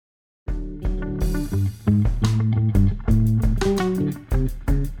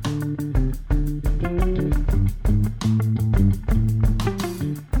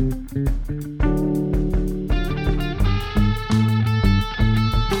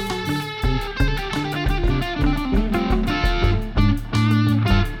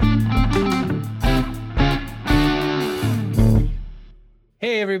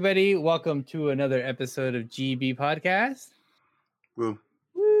everybody. Welcome to another episode of GB Podcast. Woo.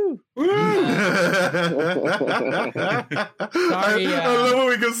 Woo. Sorry, I love when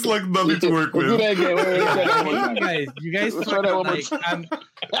we get slug nothing to work with. Do that again. You guys Let's try that one more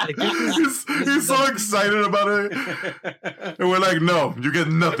He's so excited about it. And we're like, no, you get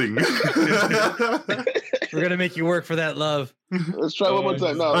nothing. We're going to make you work for that love. Let's try one more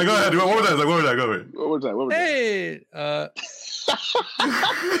time. No, go ahead. One more time. Go ahead. One more time. Hey. All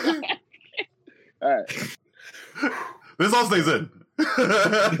right. This all stays in.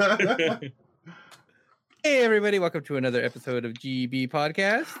 Hey, everybody. Welcome to another episode of GB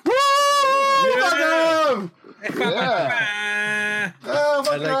Podcast. Woo! Yeah. Oh,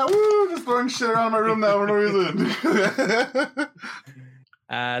 my God. Woo! Just throwing shit around my room now for no reason.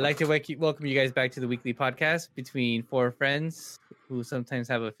 I'd like to welcome you guys back to the weekly podcast between four friends who sometimes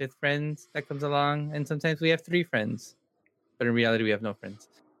have a fifth friend that comes along, and sometimes we have three friends. But in reality, we have no friends.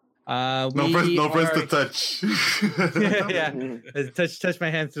 No friends to touch. yeah. Touch my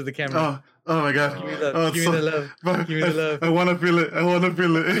hands through the camera. Oh my God. Give me the love. Give me the love. I want to feel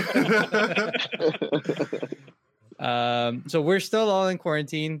it. So we're still all in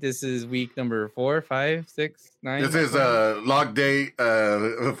quarantine. This is week number 4, 5, 6, 9. This is log date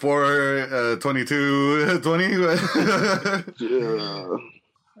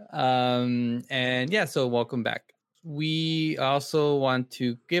 4/22/20. And yeah, so welcome back. We also want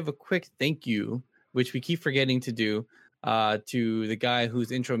to give a quick thank you, which we keep forgetting to do, to the guy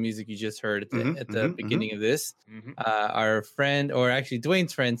whose intro music you just heard at the beginning of this. Our friend, or actually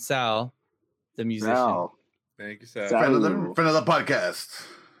Dwayne's friend, Sal, the musician. Sal. Thank you, Sal. Friend of the podcast.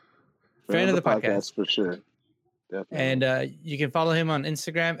 Friend of the podcast. For sure. Definitely. And you can follow him on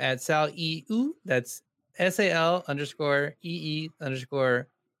Instagram at SalEU. That's SAL_EE_UU.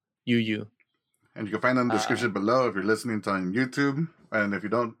 And you can find it in the description below if you're listening to on YouTube. And if you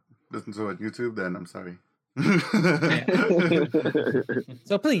don't listen to it on YouTube, then I'm sorry.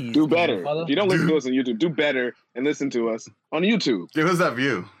 So please do better. If you don't listen to us on YouTube, do better and listen to us on YouTube. Give us that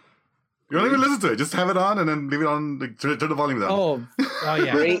view. You don't even listen to it. Just have it on and then leave it on. Turn the volume down. Oh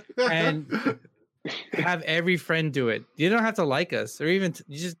yeah. Great. And have every friend do it. You don't have to like us or even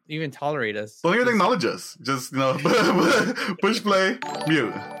just tolerate us. Don't even acknowledge us. Just push play,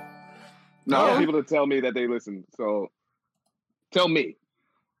 mute. No, I want people to tell me that they listen. So tell me.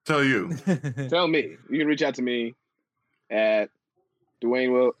 Tell you. Tell me. You can reach out to me at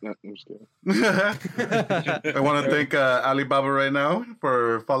Dwayne Will. No, I'm just kidding. I want to thank Alibaba right now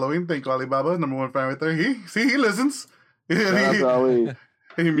for following. Thank you, Alibaba, number one fan right there. He listens. He mutes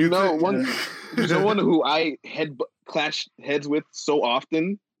one who I clash heads with so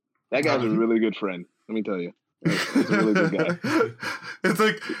often. That guy's a really good friend. Let me tell you. He's a really good guy. It's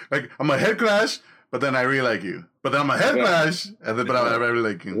like I'm a head clash, but then I really like you. But then I'm a head clash, and then but I really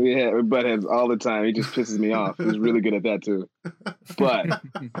like you. Yeah, we butt heads all the time. He just pisses me off. He's really good at that too. But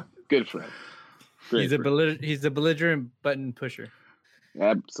good friend. He's a belligerent button pusher.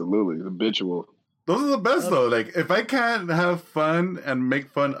 Absolutely, habitual. Those are the best though. Like if I can't have fun and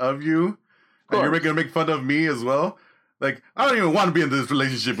make fun of you, and you're gonna make fun of me as well. Like, I don't even want to be in this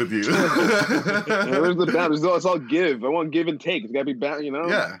relationship with you. Where's the balance? It's all give. I want give and take. It's got to be balanced, you know?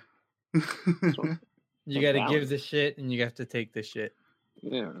 Yeah. You got to give the shit and you have to take the shit.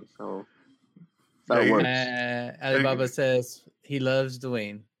 Yeah, so that's how it works. Alibaba says he loves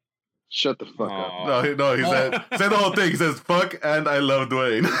Dwayne. Shut the fuck up. No, he said, say the whole thing. He says, fuck and I love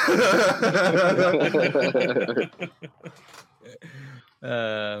Dwayne.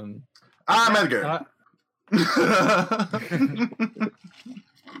 I'm Edgar.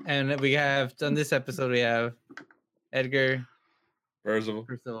 And we have on this episode we have Edgar, Percival,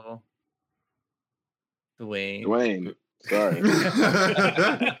 Dwayne. Sorry. Good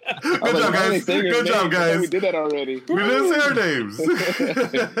job, guys. We did that already. We didn't say our names.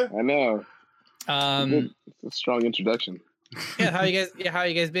 I know. It's a strong introduction. Yeah, how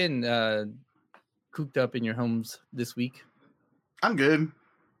you guys been? Cooped up in your homes this week? I'm good.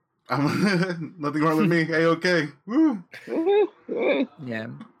 Nothing wrong with me. A-okay. Woo. Yeah,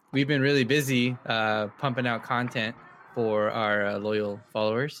 we've been really busy pumping out content for our loyal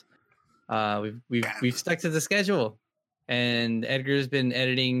followers. We've stuck to the schedule, and Edgar's been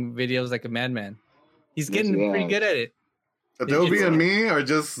editing videos like a madman. He's getting pretty good at it. Adobe and me are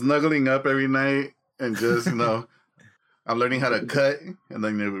just snuggling up every night and just I'm learning how to cut, and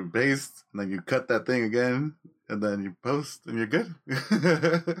then you paste, and then you cut that thing again, and then you post, and you're good.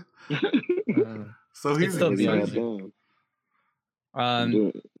 So he's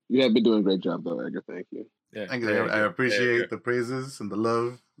you have been doing a great job, though, Edgar. Thank you. Yeah, I appreciate the praises and the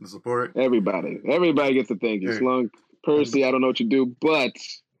love and the support. Everybody gets a thank you. Slunk, Percy, I don't know what you do, but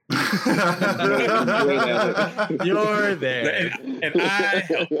You're there. And I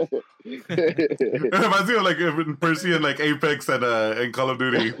help. It reminds me of like in Percy and like Apex and Call of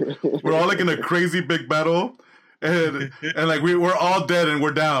Duty. We're all like in a crazy big battle, and like we're all dead and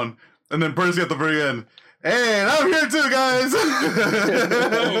we're down, and then Percy at the very end. Hey, and I'm here too, guys.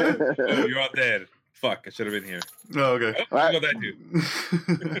 Oh, you're all dead. Fuck, I should have been here. Oh, okay. Oh, I know that too.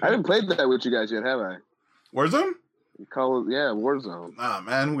 I haven't played that with you guys yet, have I? Warzone? Warzone. Ah,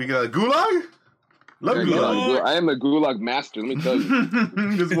 man, we got a gulag. Love Yeah, gulag. I am a gulag master. Let me tell you.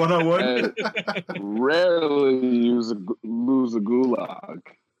 Just 1-on-1. Rarely lose a gulag.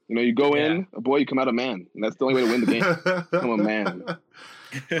 You know, you go in a boy, you come out a man, and that's the only way to win the game. Become a man.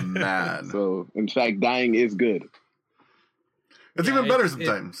 Man, So, in fact, dying is good. it's even better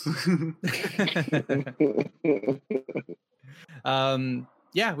sometimes.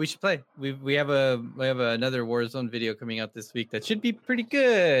 Yeah, we should play. We have another Warzone video coming out this week that should be pretty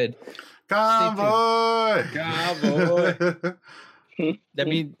good. Convoy. I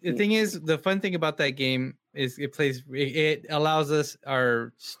mean, the thing is, the fun thing about that game is it allows us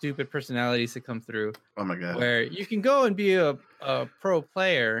our stupid personalities to come through. Oh my god! Where you can go and be a pro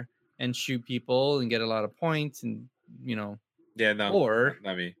player and shoot people and get a lot of points, and Yeah, no. or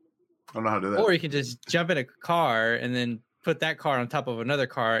not me. I don't know how to do that. or you can just jump in a car and then put that car on top of another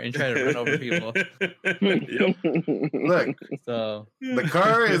car and try to run over people. Yep. Look, So the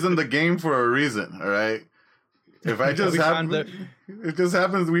car is in the game for a reason. All right. If I just it just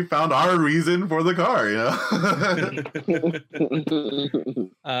happens we found our reason for the car,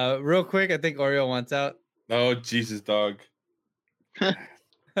 real quick, I think Oreo wants out. Oh, Jesus, dog.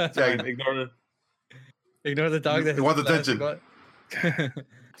 Ignore Ignore the dog that He wants attention. where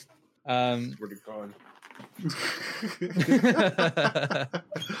to go.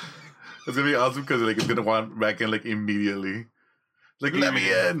 It's gonna be awesome because like it's gonna want back in like immediately. Like let me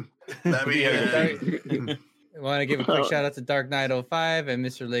in. Let me in. I want to give a quick shout out to Dark Knight 05 and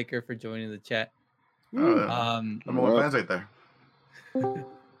Mr. Laker for joining the chat. I'm all fans right there.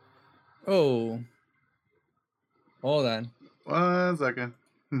 Oh, hold on. 1 second.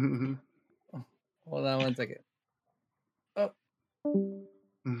 Hold on 1 second. Oh,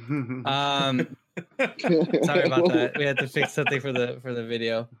 sorry about that. We had to fix something for the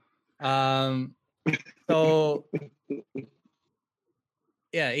video. So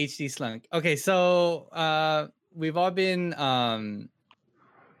yeah, HD slunk. Okay, so we've all been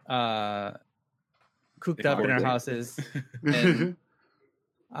cooped up in our houses. And,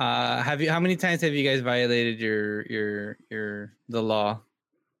 how many times have you guys violated the law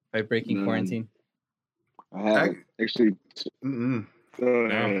by breaking quarantine? I haven't actually. Mm-mm. No,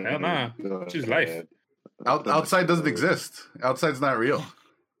 hell nah. Choose life. Outside doesn't exist. Outside's not real.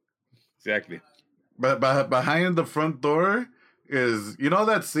 Exactly. But behind the front door is,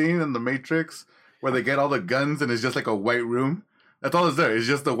 that scene in The Matrix where they get all the guns and it's just like a white room? That's all it's there. It's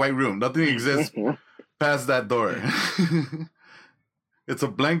just a white room. Nothing exists past that door. It's a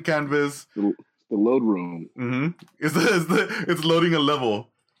blank canvas. The load room. Mm-hmm. It's loading a level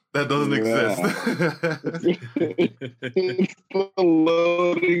that doesn't exist. It's the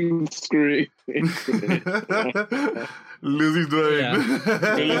loading screen. Lucy's doing.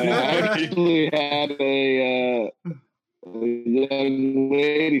 I actually had a young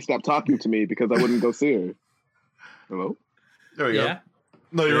lady stop talking to me because I wouldn't go see her. Hello? There we go.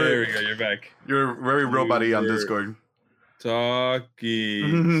 No, There we go. You're back. You're very robot-y on Discord. Talking.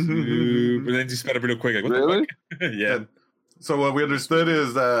 But then you sped up real quick. Like, what Really? the fuck? Yeah. So what we understood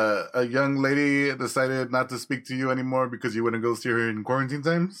is a young lady decided not to speak to you anymore because you wouldn't go see her in quarantine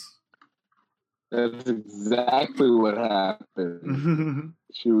times? That's exactly what happened.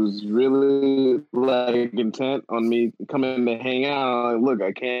 She was really intent on me coming to hang out. Like, look,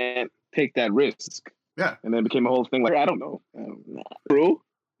 I can't take that risk. Yeah. And then it became a whole thing. Like, I don't know. True.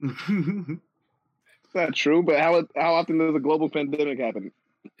 It's not true, but how often does a global pandemic happen?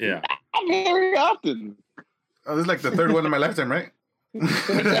 Yeah. Very often. Oh, this is like the third one in my lifetime, right? The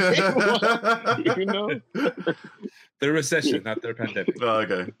recession, not the pandemic. Oh,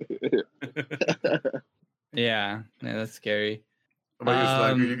 okay. Yeah, that's scary. What about you,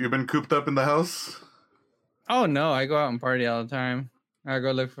 Slack? You've been cooped up in the house? Oh no, I go out and party all the time. I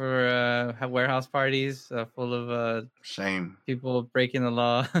go look for warehouse parties full of shame people breaking the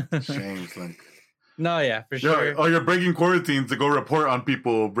law. Shame, Slink. No, yeah, for sure. You're breaking quarantine to go report on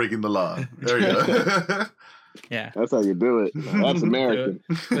people breaking the law. There you go. Yeah, that's how you do it. That's American.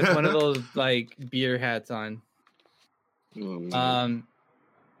 With one of those beer hats on.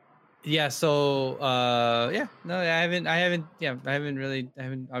 Yeah. So I haven't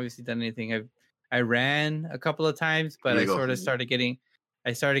obviously done anything. I ran a couple of times, but Illegal. I sort of started getting.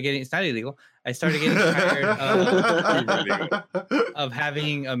 It's not illegal. I started getting tired of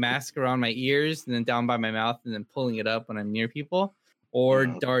having a mask around my ears and then down by my mouth and then pulling it up when I'm near people, or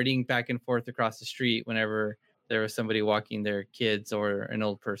darting back and forth across the street whenever there was somebody walking their kids or an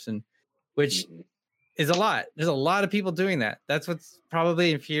old person, which is a lot. There's a lot of people doing that. That's what's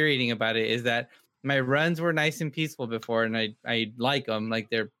probably infuriating about it, is that my runs were nice and peaceful before, and I like them. Like,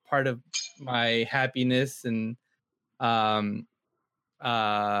 they're part of my happiness, and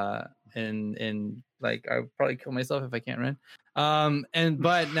and like, I would probably kill myself if I can't run.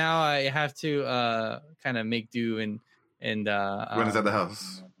 But now I have to kind of make do and when is at the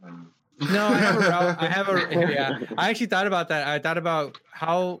house? No, I have a route. Yeah. I actually thought about that. I thought about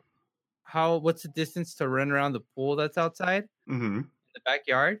what's the distance to run around the pool that's outside in the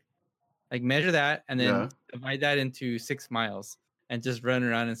backyard. Like, measure that and then divide that into 6 miles and just run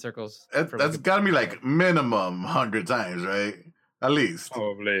around in circles. That's gotta be like minimum 100 times, right? At least.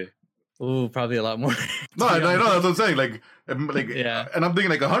 Probably. Ooh, probably a lot more. No, I know, that's what I'm saying. Like, yeah. And I'm thinking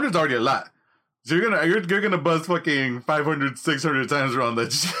like 100's already a lot. So you're gonna buzz fucking 500, 600 times around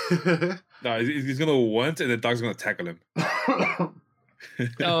that shit. No, he's gonna once, and the dog's gonna tackle him.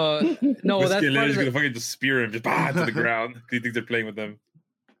 No, that's part he's gonna fucking just spear him just to the ground. He thinks they're playing with them.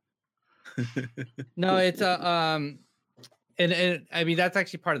 No, it's and I mean, that's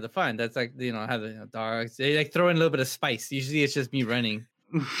actually part of the fun. That's like, how the dogs, they like throw in a little bit of spice. Usually it's just me running.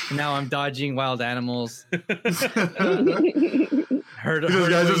 Now I'm dodging wild animals. These guys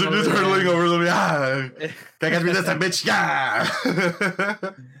are just hurtling over them. Yeah, can't catch me this time, bitch. Yeah.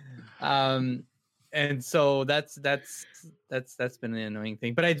 And so that's been an annoying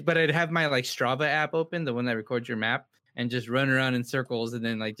thing. But I'd have my like Strava app open, the one that records your map, and just run around in circles, and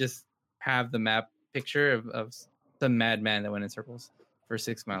then like just have the map picture of some madman that went in circles for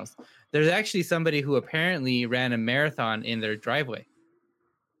 6 miles. There's actually somebody who apparently ran a marathon in their driveway.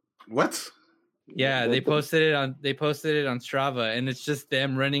 What? Yeah, they posted it on Strava, and it's just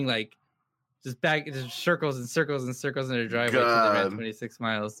them running like just circles and circles and circles in their driveway until they ran 26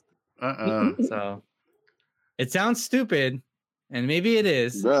 miles. So it sounds stupid, and maybe it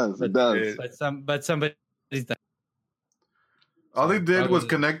is. It does. But somebody's done. All they did was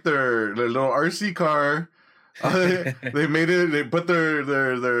connect their little RC car. They made it. They put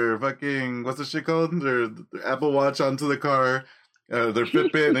their fucking, what's the shit called? Their Apple Watch onto the car. Their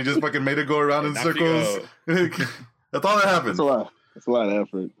Fitbit, and they just fucking made it go around in circles. That's all that happened. That's a lot of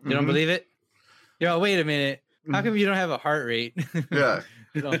effort. You don't believe it? Yo, wait a minute. How come you don't have a heart rate? Yeah.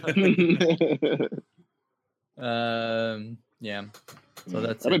 Yeah. So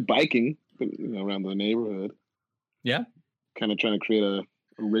that's I've been biking, around the neighborhood. Yeah. Kind of trying to create a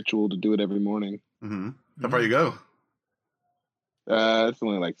ritual to do it every morning. How far you go? It's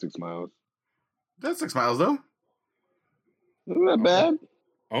only like 6 miles. That's 6 miles though. Isn't that bad?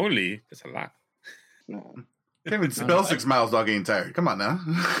 Only? That's a lot. No. Can't even spell 6 miles without getting tired. Come on now.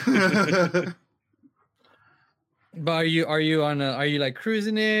 But are you like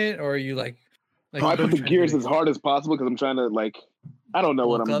cruising it, or are you like I put the gears as hard as possible because I'm trying to, like, I don't know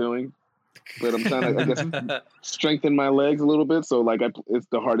what I'm doing, but I'm trying to, I guess, strengthen my legs a little bit. So like it's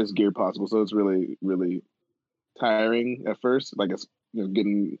the hardest gear possible. So it's really, really tiring at first. Like, it's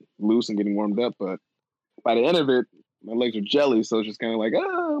getting loose and getting warmed up, but by the end of it, my legs are jelly. So it's just kind of like,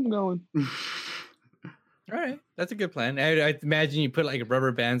 I'm going. All right, that's a good plan. I imagine you put like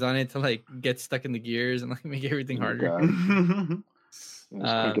rubber bands on it to like get stuck in the gears and like make everything harder. Don't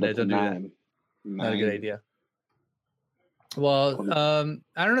do that. Not a good idea. Well,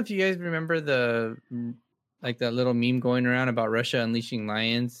 I don't know if you guys remember the little meme going around about Russia unleashing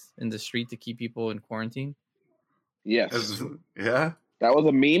lions in the street to keep people in quarantine. Yes. Yeah. That was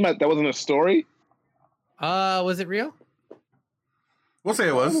a meme. That wasn't a story. Was it real? We'll say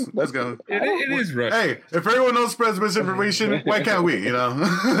it was. Let's go. It is Russia. Hey, if everyone else spreads misinformation, why can't we?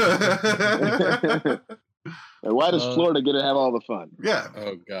 Why does Florida get to have all the fun? Yeah.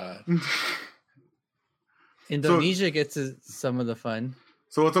 Oh God. Indonesia gets some of the fun.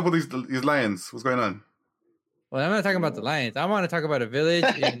 So what's up with these lions? What's going on? Well, I'm not talking about the lions. I want to talk about a village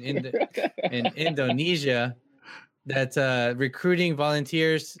in Indonesia that's recruiting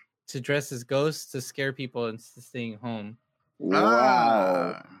volunteers to dress as ghosts to scare people into staying home.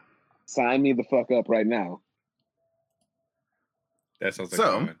 Wow. Sign me the fuck up right now. That sounds like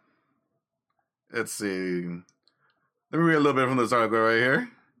so. Let's see. Let me read a little bit from this article right here.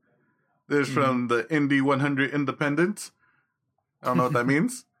 This is from the Indy 100 Independent. I don't know what that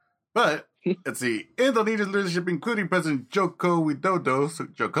means, but Let's see. Indonesia's leadership, including President Joko Widodo,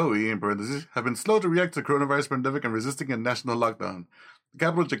 Jokowi in parentheses, have been slow to react to coronavirus pandemic and resisting a national lockdown. The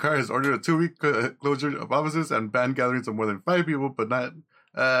capital, Jakarta, has ordered a 2-week closure of offices and banned gatherings of more than 5 people, but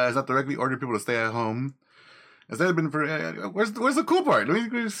has not directly ordered people to stay at home. Has that been for? Where's the cool part?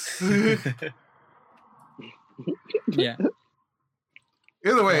 Yeah.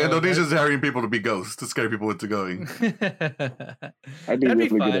 Either way, Indonesia's hiring people to be ghosts to scare people into going. I'd be really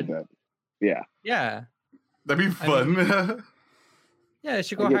good at that. Yeah. Yeah. That'd be fun. Yeah, they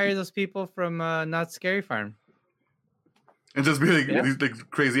should go hire those people from Not Scary Farm. And just be like these like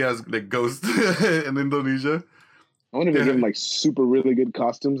crazy ass like ghosts in Indonesia. I wonder if they give them like super really good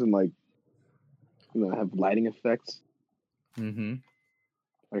costumes and like have lighting effects. Mm-hmm.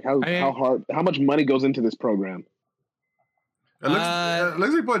 Like how much money goes into this program? It looks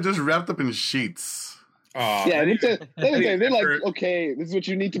like people are just wrapped up in sheets. Yeah, they're like, okay, this is what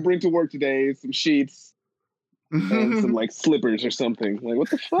you need to bring to work today: some sheets and some like slippers or something. Like, what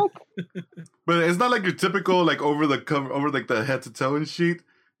the fuck? But it's not like your typical like over like the head to toe in sheet.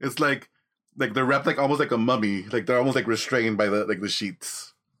 It's like they're wrapped like almost like a mummy. Like they're almost like restrained by the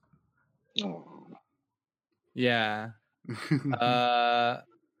sheets. Oh. Yeah.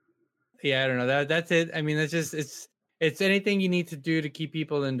 Yeah, I don't know. That's it. I mean, that's just it's anything you need to do to keep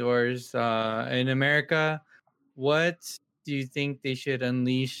people indoors. In America, what do you think they should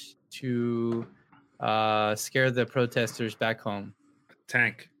unleash to scare the protesters back home?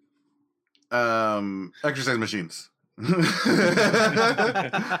 Tank. Exercise machines.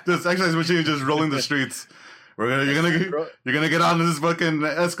 Just exercise machines just rolling the streets. You're gonna get on this fucking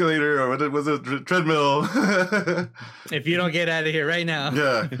escalator or what was it, treadmill? If you don't get out of here right now.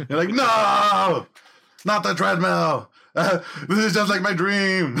 Yeah, you're like, no, not the treadmill. This is just like my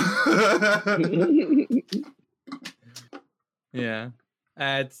dream. Yeah,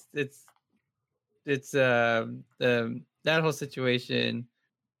 it's that whole situation.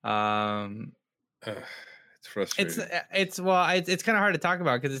 It's frustrating. It's kind of hard to talk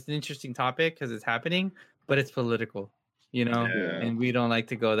about because it's an interesting topic because it's happening, but it's political, and we don't like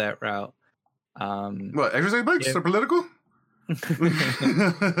to go that route. What, exercise bikes are political?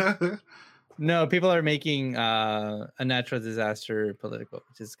 No, people are making a natural disaster political,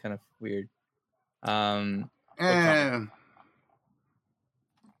 which is kind of weird.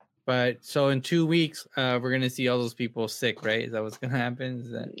 But so in 2 weeks, we're gonna see all those people sick, right? Is that what's gonna happen? Is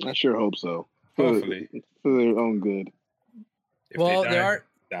that? I sure hope so. Hopefully, for their own good. If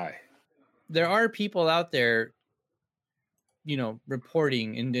there are people out there,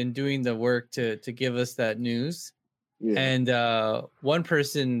 reporting and doing the work to give us that news. Yeah. And one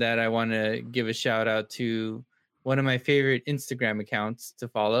person that I want to give a shout out to, one of my favorite Instagram accounts to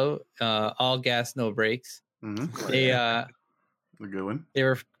follow, All Gas No Breaks. Mm-hmm. A good one.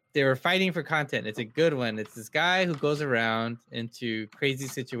 They were fighting for content. It's a good one. It's this guy who goes around into crazy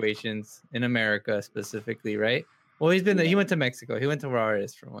situations in America specifically, right? Well, he went to Mexico. He went to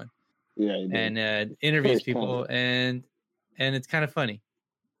Juarez for one. Yeah, he did. And interviews people, and it's kind of funny.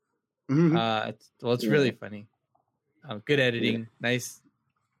 Mm-hmm. It's really funny. Good editing, nice.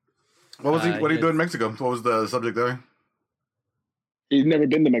 What was he? What did he do in Mexico? What was the subject there? He's never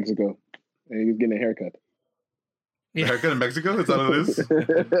been to Mexico, and he was getting a haircut. A haircut in Mexico? That's all it is.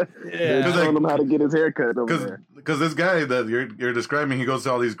 Yeah, telling him how to get his haircut over there. Because this guy that you're describing, he goes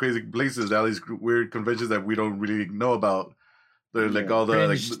to all these crazy places, all these weird conventions that we don't really know about. They're like all the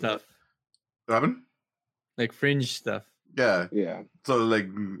fringe stuff. What happened? Like fringe stuff. Yeah. So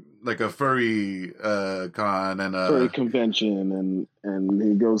like a furry con and a furry convention, and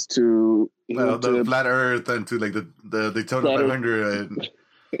he goes to the Flat Earth and to like the Daytona 500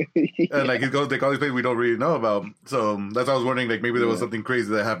 and like he goes to all these places we don't really know about. So that's why I was wondering, like maybe there was something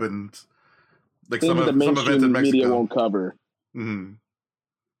crazy that happened, like some events in Mexico. Media won't cover. Mm-hmm.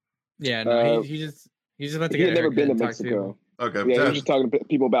 Yeah, no, he just went to get. He had never been to Mexico. Okay, yeah, he was just talking to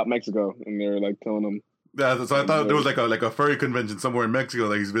people about Mexico, and they were like telling him. Yeah, so I thought there was like a furry convention somewhere in Mexico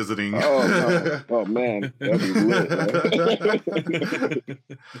that he's visiting. Oh man, that'd be lit.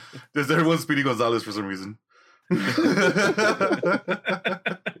 There's everyone Speedy Gonzalez for some reason.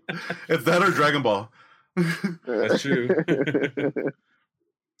 It's that or Dragon Ball. That's true.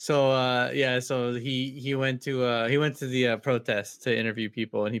 So so he went to the protest to interview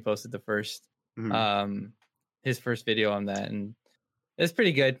people, and he posted the first his first video on that, and it's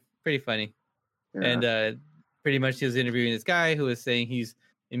pretty good, pretty funny. Yeah. And pretty much he was interviewing this guy who was saying he's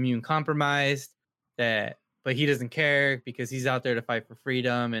immune compromised, but he doesn't care because he's out there to fight for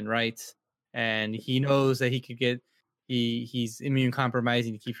freedom and rights, and he knows that he could get he's immune compromised,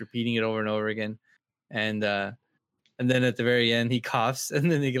 and he keeps repeating it over and over again. And that's And then at the very end, he coughs,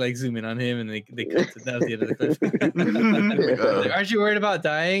 and then they like zoom in on him, and they cut it. That was the end of the clip. Like, aren't you worried about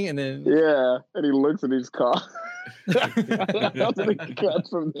dying? And then and he looks and he's coughs. That's the cut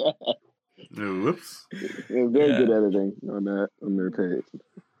from that. Whoops. Very good editing on that on their page.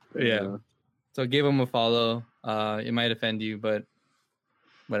 Yeah. So give him a follow. It might offend you, but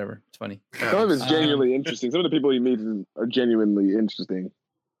whatever. It's funny. Some of it's genuinely interesting. Some of the people he meets are genuinely interesting.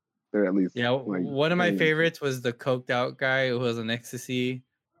 They're at least one of my favorites was the coked out guy who was on ecstasy,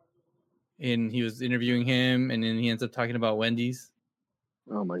 and he was interviewing him, and then he ends up talking about Wendy's.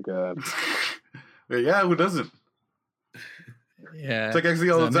 Oh my god! Yeah, who doesn't? Yeah, it's like actually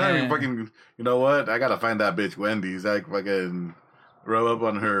all the time. Fucking, you know what? I gotta find that bitch Wendy's. I fucking rub up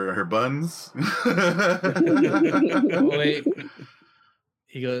on her buns. Wait,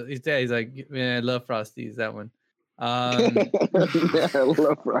 he goes. He's like, man, I love Frosties. That one. I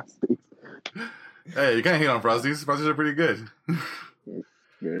love Frosties. Hey, you can't hate on Frosties. Frosties are pretty good.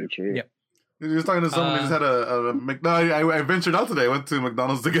 Very true. Yep. He was talking to someone who just had a McDonald's. I ventured out today. I went to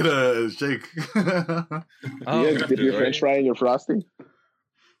McDonald's to get a shake. Dip your French fry in your Frosty?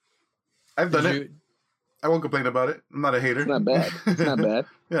 I've done it. I won't complain about it. I'm not a hater. It's not bad. It's not bad.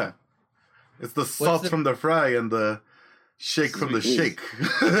 Yeah. It's the salt from the fry and the shake from the shake.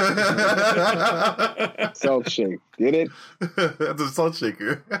 Salt shake. Get it? That's a salt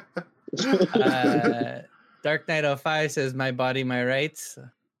shaker. Dark Knight 05 says, "My body, my rights." All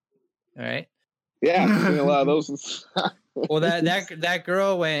right. Yeah, I've seen a lot of those. Well, that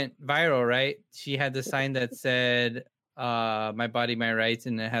girl went viral, right? She had the sign that said, "My body, my rights,"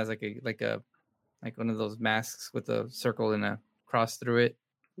 and it has like one of those masks with a circle and a cross through it.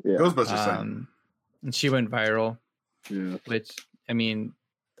 Yeah. Ghostbusters sign. And she went viral. Yeah. Which, I mean,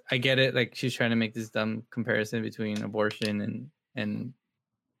 I get it. Like, she's trying to make this dumb comparison between abortion and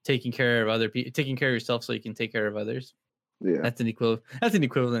taking care of other people, taking care of yourself so you can take care of others. Yeah, that's an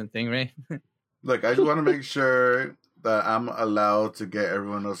equivalent thing, right? Look, I just want to make sure that I'm allowed to get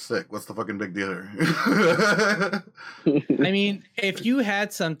everyone else sick. What's the fucking big deal here? I mean, if you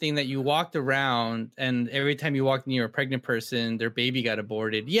had something that you walked around and every time you walked near a pregnant person, their baby got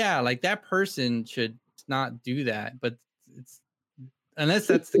aborted. Yeah, like that person should not do that. But it's unless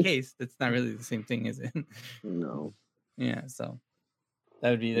that's the case, that's not really the same thing, is it? No. Yeah, so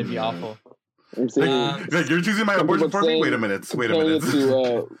that'd be awful. I'm saying, you're choosing my abortion for me? Wait a minute.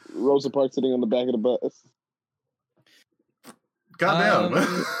 To Rosa Parks sitting on the back of the bus. Goddamn.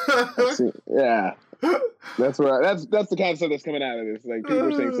 Yeah. That's right. That's the kind of stuff that's coming out of this. Like, people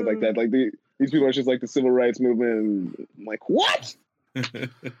are saying stuff like that. Like, these people are just like the civil rights movement. And I'm like, what?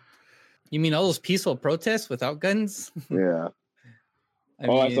 You mean all those peaceful protests without guns? Yeah. I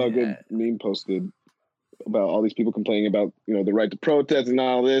saw a good meme posted about all these people complaining about, the right to protest and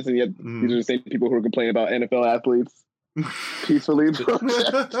all this, and yet these are the same people who are complaining about NFL athletes peacefully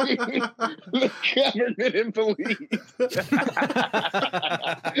protesting the government and police.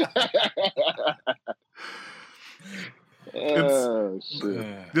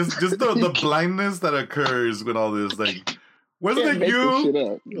 Shit. Just the blindness that occurs with all this, like, wasn't it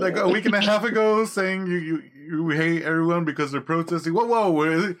you like a week and a half ago saying you hate everyone because they're protesting?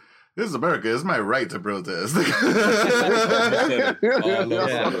 Whoa, this is America. It's my right to protest.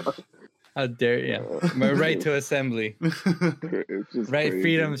 How dare you? My right to assembly. Right, crazy.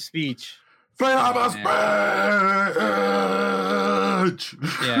 Freedom of speech. Freedom of speech!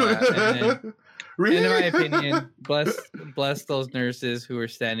 Yeah, and in my opinion, bless those nurses who were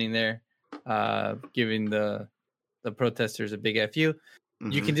standing there giving the protesters a big FU.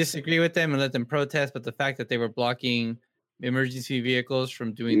 Mm-hmm. You can disagree with them and let them protest, but the fact that they were blocking emergency vehicles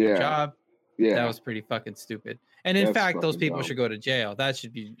from doing their job, that was pretty fucking stupid. And in fact, those people should go to jail. That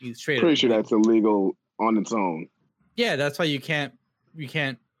should be straight. Pretty sure that's illegal on its own. Yeah, that's why you can't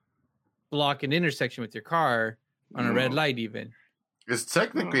block an intersection with your car on a red light. Even it's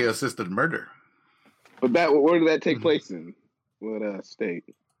technically assisted murder. But where did that take place in? What state?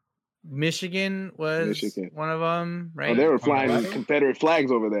 Michigan was one of them, right? Oh, they were flying Confederate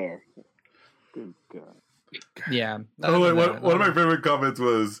flags over there. Good God. Yeah. One of my favorite comments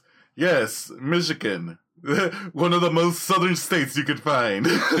was, yes, Michigan, one of the most southern states you could find.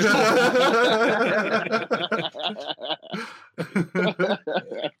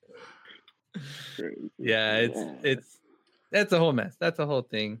 Yeah, it's that's a whole mess. That's a whole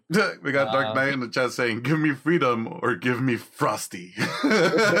thing. We got Dark Knight in the chat saying, give me freedom or give me Frosty. And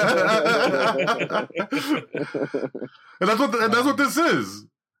that's what this is.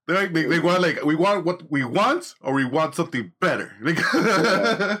 They want, like, we want what we want, or we want something better.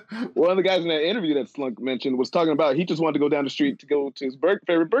 One of the guys in that interview that Slunk mentioned was talking about he just wanted to go down the street to go to his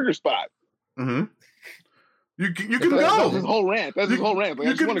favorite burger spot. Mm-hmm. You can That's go. his whole rant. That's his whole rant. Like,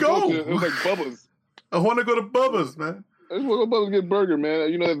 I just want to go to it was like Bubba's. I want to go to Bubba's, man. I just want to go to Bubba's and get a burger,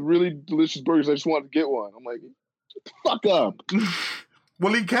 man. You know, really delicious burgers. I just wanted to get one. I'm like, shut the fuck up.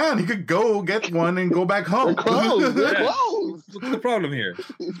 Well, he can. He could go get one and go back home. They're closed. They're closed. What's the problem here?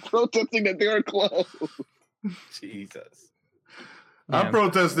 He's protesting that they are closed. Jesus. I'm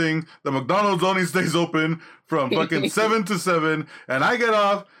protesting that McDonald's only stays open from fucking 7 to 7, and I get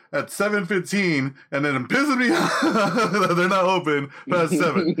off at 7:15, and then it pisses me off that they're not open past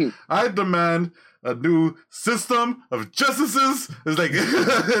 7. I demand a new system of justices. It's like,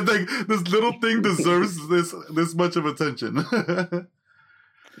 it's like this little thing deserves this much of attention.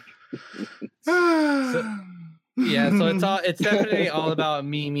 So it's definitely all about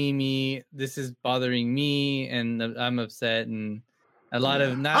me. This is bothering me, and I'm upset, and a lot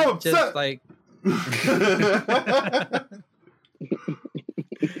of not just like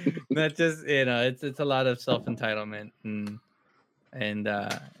not just it's a lot of self-entitlement and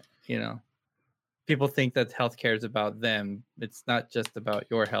people think that healthcare is about them. It's not just about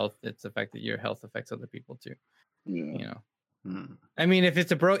your health. It's the fact that your health affects other people too. I mean, if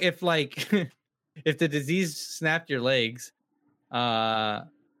it's if the disease snapped your legs,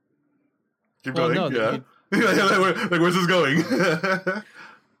 keep going. Like where's this going?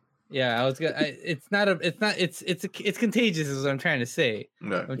 Yeah, it's contagious is what I'm trying to say.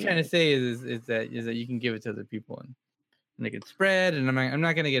 What I'm trying to say is that you can give it to other people and it can spread, and I'm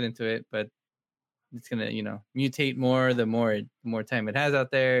not going to get into it, but it's going to mutate more the more time it has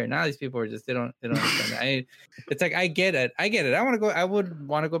out there. And all these people are just they don't understand. It's like I get it. I would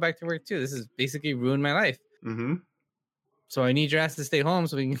want to go back to work too. This has basically ruined my life. Mm-hmm. So I need your ass to stay home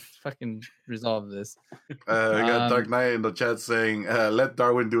so we can fucking resolve this. I got Dark Knight in the chat saying, let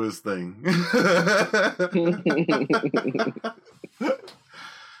Darwin do his thing.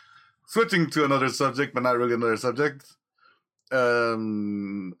 Switching to another subject, but not really another subject.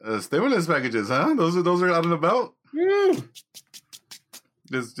 Stimulus packages, huh? Those are out and about.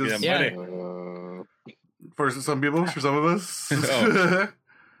 Just for some people, for some of us.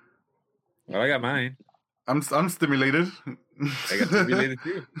 Well, I got mine. I'm stimulated. I got stimulated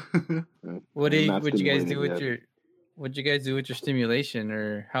too. What'd you guys do with your stimulation,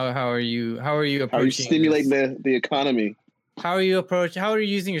 or how are you approaching? How are you stimulating the economy? How are you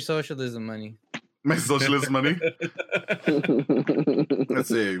using your socialism money? My socialist money. Let's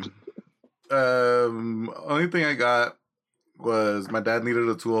see. Only thing I got was my dad needed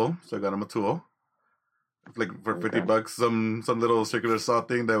a tool, so I got him a tool. Like for $50, some little circular saw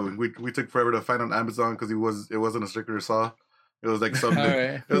thing that we took forever to find on Amazon because it wasn't a circular saw. It was like some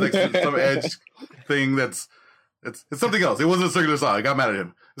it was like some edge thing it's something else. It wasn't a circular saw. I got mad at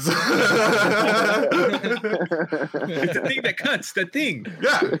him. It's the thing that cuts. The thing.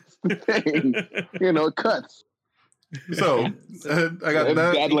 Yeah. It cuts. So I got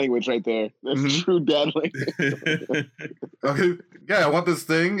that. Dad language right there. That's true dad language. Okay. Yeah, I want this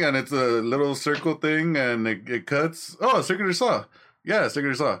thing, and it's a little circle thing, and it cuts. Oh, a circular saw. Yeah,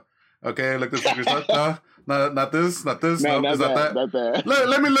 circular saw. Okay, look this circular saw. Not this. No, is that? Not that.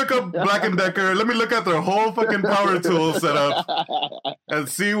 Let me look up Black & Decker. Let me look at their whole fucking power tool setup and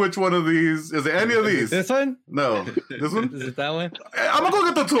see which one of these. Is it any of these? This one? No. This one? Is it that one? I'm going to go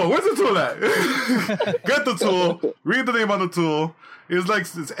get the tool. Where's the tool at? Get the tool. Read the name on the tool. It's like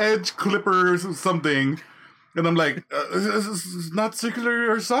it's Edge Clipper or something. And I'm like, it's not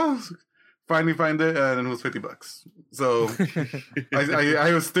circular or saw. Finally find it, and it was $50. So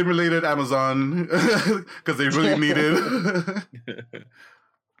I was stimulated Amazon because they really needed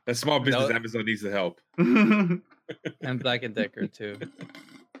a small business. Amazon needs the help, and Black & Decker too.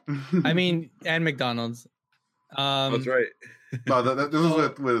 I mean, and McDonald's. That's right. No, this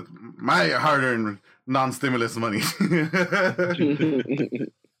was with my hard-earned non-stimulus money.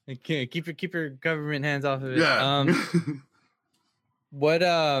 Okay, keep your government hands off of it. Yeah. What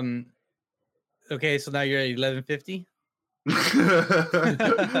Okay, so now you're at 1150.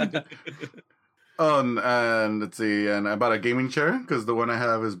 And let's see, and I bought a gaming chair because the one I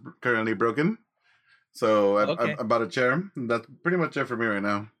have is currently broken. So I bought a chair. That's pretty much it for me right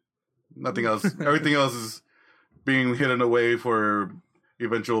now. Nothing else. Everything else is being hidden away for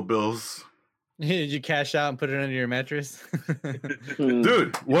eventual bills. Did you cash out and put it under your mattress?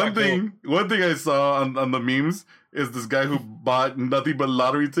 Dude, one thing I saw on the memes is this guy who bought nothing but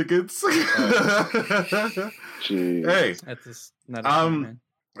lottery tickets. Hey, that's not a man.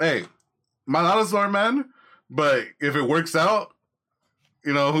 Hey, I'm not a smart man, but if it works out,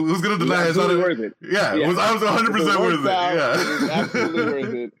 who's gonna deny it's not worth it? Yeah, it was 100% worth it. Yeah, it was absolutely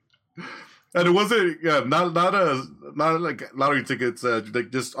worth it. And it wasn't, not like lottery tickets, like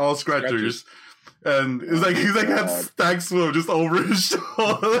just all scratchers. And it's like he's like had stacks full just over his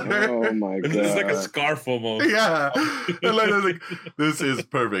shoulder. Oh my god! It's like a scarf almost. Yeah, and like, I was like, this is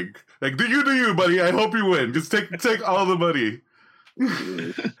perfect. Like, do you, buddy? I hope you win. Just take all the money.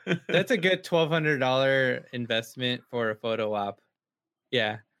 That's a good $1,200 investment for a photo op.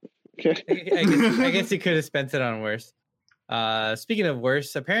 Yeah, I guess you could have spent it on worse. Speaking of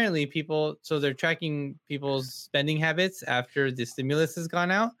worse, apparently they're tracking people's spending habits after the stimulus has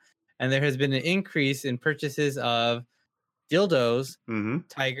gone out, and there has been an increase in purchases of dildos,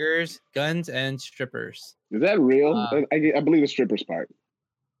 tigers, guns, and strippers. Is that real? I believe the strippers part.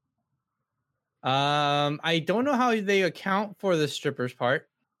 I don't know how they account for the strippers part.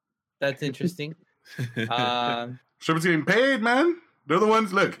 That's interesting. Strippers getting paid, man. They're the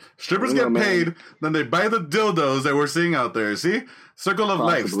ones. Look, strippers get paid, then they buy the dildos that we're seeing out there. See, circle of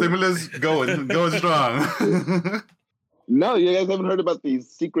life, stimulus going strong. No, you guys haven't heard about these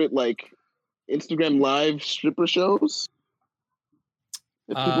secret like Instagram live stripper shows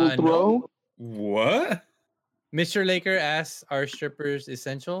that people throw? No. What? Mr. Laker asks, "Are strippers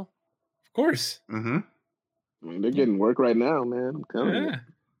essential?" Of course. Mm-hmm. I mean, they're getting work right now, man. I'm telling you.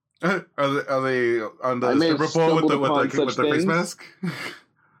 Are they on the stripper pole with the face mask?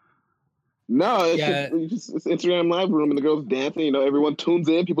 No, it's Instagram live room and the girls dancing. You know, everyone tunes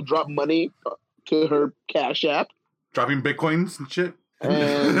in. People drop money to her Cash App, dropping bitcoins and shit.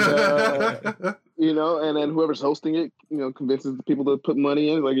 And you know, and then whoever's hosting it, you know, convinces the people to put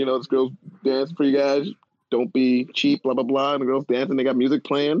money in. Like, you know, this girl's dancing for you guys. Don't be cheap. Blah blah blah. And the girls dancing. They got music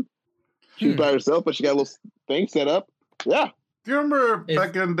playing. She's by herself, but she got a little thing set up. Yeah. Do you remember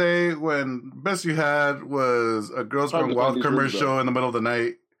back in the day when best you had was a Girls Gone Wild commercial in the middle of the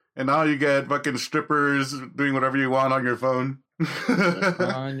night, and now you get fucking strippers doing whatever you want on your phone?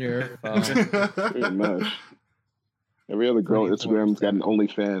 On your phone. Pretty much. Every other girl on Instagram's got an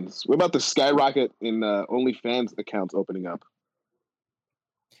OnlyFans. We're about to skyrocket in OnlyFans accounts opening up.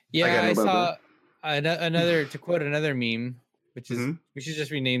 Yeah, I saw another, to quote another meme, which is, we should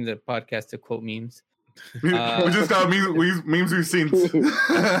just rename the podcast to quote memes. We just got memes we've seen.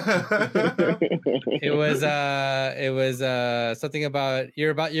 It was something about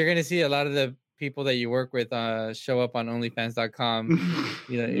you're going to see a lot of the people that you work with show up on OnlyFans.com.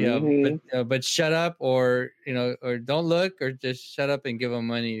 But shut up, or don't look, or just shut up and give them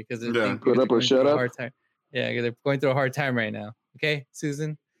money because they're put up or shut up. Yeah, they're going through a hard time right now. Okay,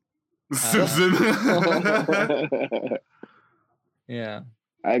 Susan. Yeah.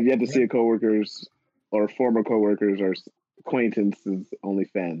 I've yet to see a coworker's or former coworkers or acquaintances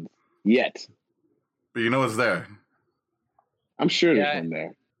OnlyFans yet. But you know it's there. I'm sure there's one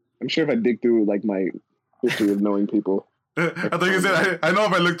there. I'm sure if I dig through like my history of knowing people. I thought you said, I know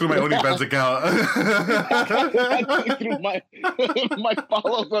if I look through my OnlyFans account. I dig through my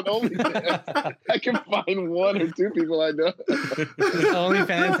follows on OnlyFans. I can find one or two people I know.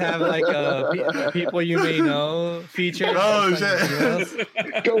 OnlyFans have like a people you may know feature. Oh shit!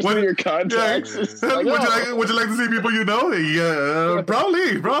 Go through your contacts. Yeah. Would you like to see people you know? Yeah,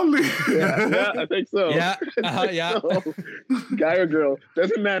 probably. Yeah, I think so. Yeah, yeah. So, guy or girl,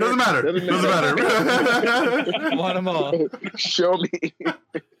 doesn't matter. Doesn't matter. Want them all. Show me.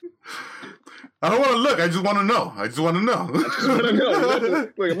 I don't want to look. I just want to know.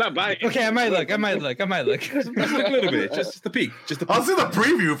 Look, I'm not buying. Okay, I might look. Just a little bit. Just the peek. I'll see the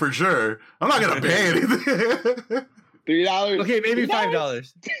preview for sure. I'm not gonna pay anything. $3. Okay, maybe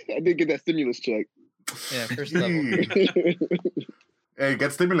 $5. I did get that stimulus check. Yeah, first level. Hey,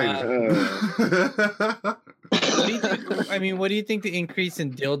 get stimulated. What do you think the increase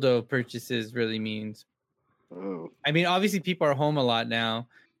in dildo purchases really means? Oh. I mean, obviously people are home a lot now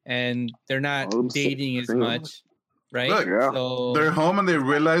and they're not dating as much, right? Look, so they're home and they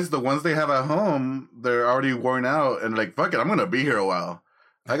realize the ones they have at home, they're already worn out and like, fuck it, I'm gonna be here a while.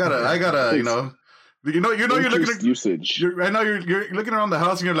 I gotta, you're looking at usage. Right now, you're looking around the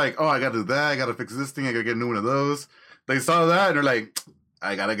house and you're like, oh, I gotta do that. I gotta fix this thing. I gotta get a new one of those. They saw that and they're like,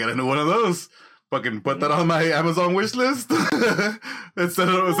 I gotta get a new one of those. Fucking put that on my Amazon wish list and set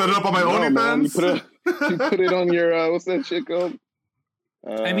it up on my OnlyFans. You put it on your what's that shit called?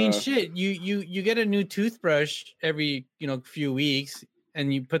 I mean, shit. You get a new toothbrush every few weeks,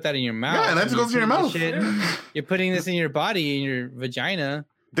 and you put that in your mouth. Yeah, and that just goes in your mouth. You're putting this in your body, in your vagina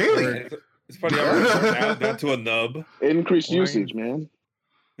daily. It's funny how down to a nub. Increased usage, man.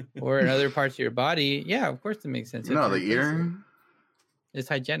 Or in other parts of your body. Yeah, of course it makes sense. No, the ear. It's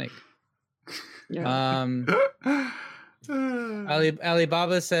hygienic. Yeah.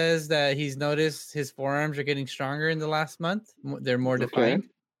 Alibaba says that he's noticed his forearms are getting stronger in the last month. They're more defined.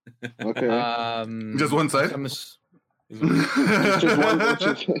 Okay. Just one side. Just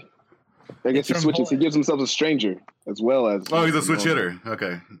one. I guess he switches. He gives himself a stranger as well as. Oh, he's a switch hitter.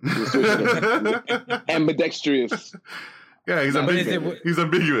 Okay. Ambidextrous. Yeah, he's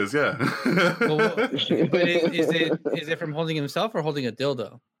ambiguous. Yeah. But is it from holding himself or holding a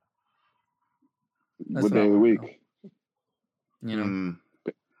dildo? What day of the week? You know,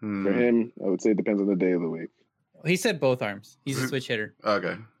 for him, I would say it depends on the day of the week. He said both arms. He's a switch hitter.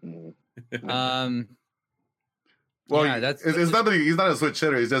 Okay. Well, yeah, it's not that he's not a switch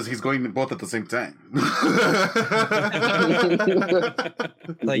hitter. It's just he's going both at the same time.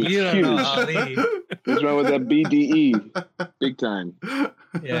 Like you don't know Ali. What's wrong with that BDE? Big time.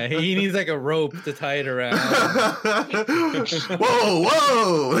 Yeah, he needs like a rope to tie it around.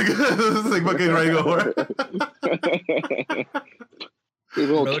 Whoa! This is like fucking Rango. His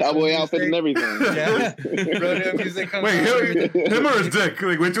little cowboy outfit and everything. Yeah. Rodeo music comes Wait, him or his dick?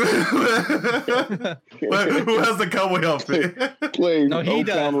 Like which one? Who has the cowboy outfit? Playing Old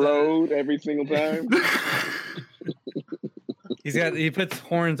Town Road every single time. He puts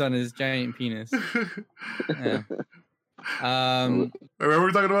horns on his giant penis. Yeah. What were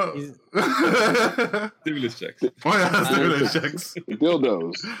we talking about? Stimulus checks. Oh yeah, stimulus checks.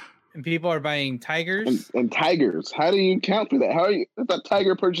 Dildos. And people are buying tigers. And tigers. How do you account for that? I thought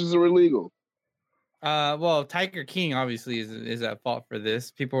tiger purchases were illegal. Well, Tiger King obviously is at fault for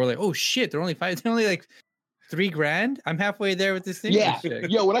this. People were like, "Oh shit, they're only like $3,000." I'm halfway there with this thing. Yeah.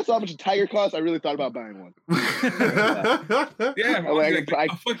 Yo, when I saw how much a tiger cost, I really thought about buying one. Yeah,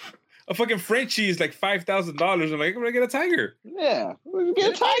 a fucking Frenchie is like $5,000. I'm like, I'm gonna get a tiger. Yeah,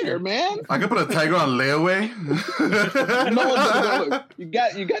 get a tiger, man. I could put a tiger on layaway. No, look, you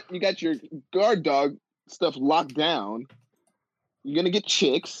got your guard dog stuff locked down. You're gonna get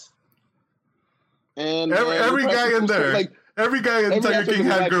chicks, and every guy in there, like every guy in Tiger King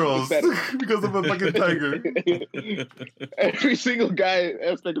had girls because of a fucking tiger. Every single guy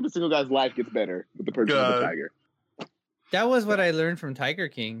aspect of a single guy's life gets better with the purchase of a tiger. That was what I learned from Tiger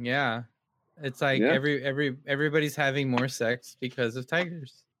King. Yeah, it's like everybody's having more sex because of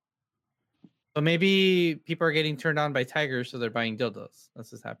tigers. But maybe people are getting turned on by tigers, so they're buying dildos.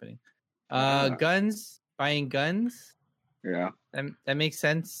 That's what's happening. Guns, buying guns. Yeah, that makes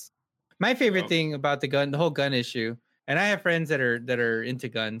sense. My favorite thing about the whole gun issue, and I have friends that are into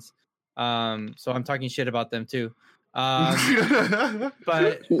guns. So I'm talking shit about them too. But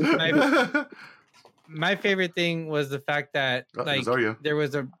my favorite thing was the fact that there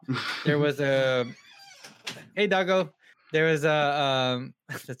was a hey doggo, there was a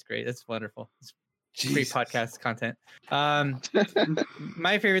that's great, that's wonderful, it's great podcast content. My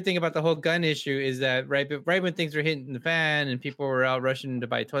favorite thing about the whole gun issue is that right when things were hitting the fan and people were out rushing to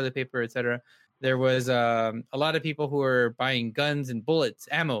buy toilet paper, etc., there was a lot of people who were buying guns and bullets,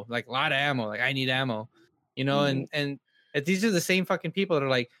 ammo, like a lot of ammo, like I need ammo, you know. And these are the same fucking people that are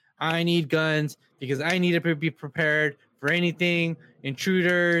like, I need guns because I need to be prepared for anything,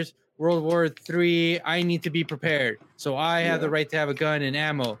 intruders, World War III. I need to be prepared. So I have the right to have a gun and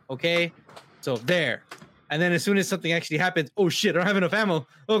ammo. Okay. So there. And then as soon as something actually happens, oh shit, I don't have enough ammo.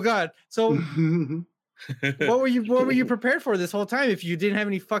 Oh God. So what were you prepared for this whole time if you didn't have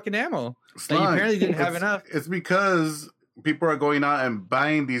any fucking ammo? Like you apparently didn't have enough. It's because people are going out and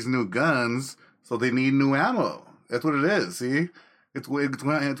buying these new guns, so they need new ammo. That's what it is. See? It's 1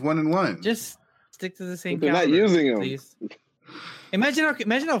 and 1. Just stick to the same. They're not using them. Please. Imagine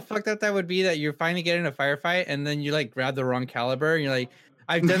how fucked up that would be that you're finally getting a firefight and then you like grab the wrong caliber and you're like,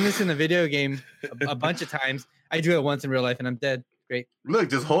 I've done this in the video game a bunch of times. I do it once in real life and I'm dead. Great. Look,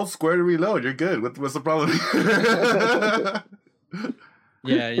 just hold square to reload. You're good. What's the problem?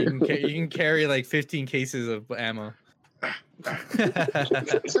 Yeah, you can carry like 15 cases of ammo and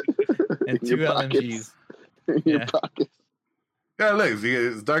 2 LMGs. Your pockets. Yeah, look, see,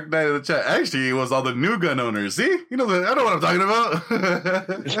 it's Dark Knight in the chat. Actually, it was all the new gun owners. See, I know what I'm talking about.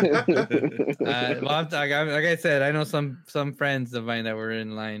 Well, like I said, I know some friends of mine that were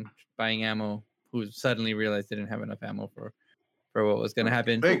in line buying ammo who suddenly realized they didn't have enough ammo for what was going to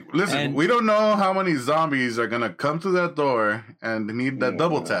happen. Hey, listen, we don't know how many zombies are going to come through that door and need that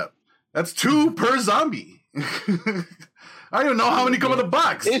double tap. That's 2 per zombie. I don't know how many come in the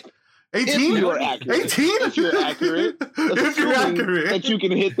box. 18? If you're accurate. 18? If you're accurate. If you're accurate. That you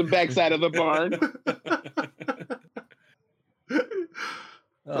can hit the backside of the barn.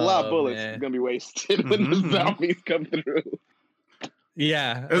 A lot of bullets are going to be wasted when the zombies come through.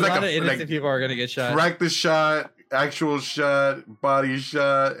 Yeah. A lot of innocent people are going to get shot. Practice shot, actual shot, body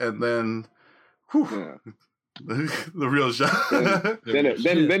shot, and then the real shot. Then you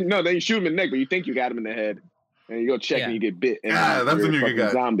shoot him in the neck, but you think you got him in the head. And you go check and you get bit. And that's when you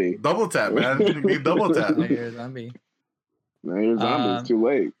get zombie. Double tap, man. You need double tap. You're a zombie. Now you're a zombie. It's too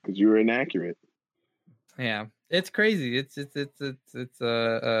late because you were inaccurate. Yeah, it's crazy.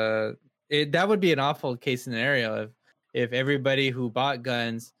 That would be an awful case scenario if everybody who bought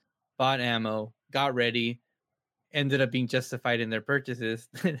guns, bought ammo, got ready, ended up being justified in their purchases,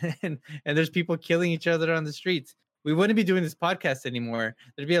 and there's people killing each other on the streets. We wouldn't be doing this podcast anymore.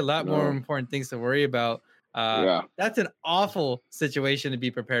 There'd be a lot more important things to worry about. That's an awful situation to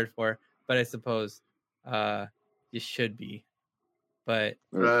be prepared for, but I suppose you should be. But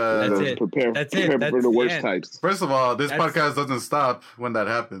that's it. Prepare that's for the worst end. types. First of all, this podcast doesn't stop when that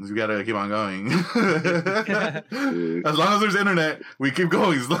happens. You gotta keep on going. As long as there's internet, we keep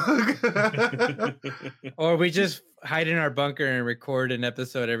going. Or we just hide in our bunker and record an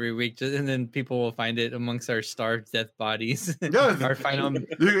episode every week, and then people will find it amongst our starved death bodies. Yeah, our final.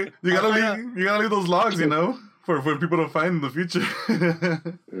 You gotta leave those logs, for people to find in the future.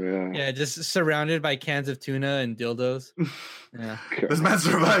 Yeah, just surrounded by cans of tuna and dildos. Yeah, this man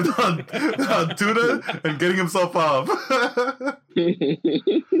survived on tuna and getting himself off. I think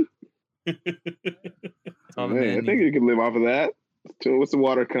you can live off of that. What's the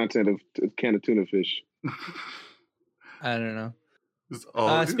water content of a can of tuna fish? I don't know.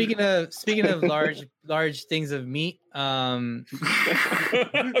 Speaking of large things of meat, Talk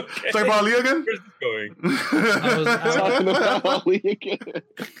about Ali again? Where's this going? Talking about Ali again.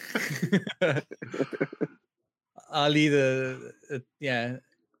 Ali,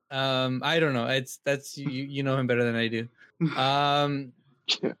 I don't know. That's you know him better than I do.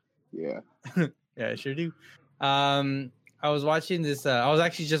 Yeah, I sure do. I was watching this. I was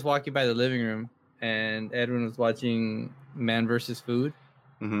actually just walking by the living room, and Edwin was watching Man vs. Food.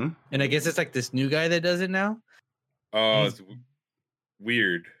 Mm-hmm. And I guess it's like this new guy that does it now. Oh, it's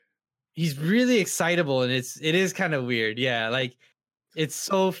weird. He's really excitable, and it is kind of weird. Yeah, like it's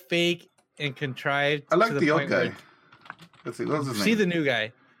so fake and contrived. I like the old guy. Let's see, what's his name? See the new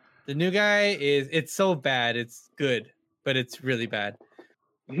guy. The new guy it's so bad. It's good, but it's really bad.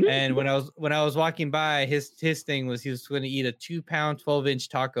 And when I was walking by, his thing was he was going to eat a 2-pound 12-inch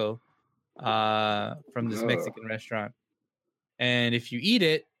taco from this Mexican restaurant. And if you eat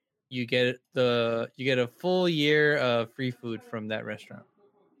it, you get a full year of free food from that restaurant,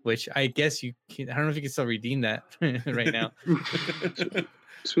 which I guess you can. I don't know if you can still redeem that right now. You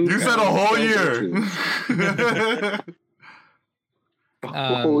said a whole year.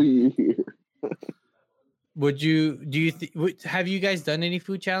 A whole year. Have you guys done any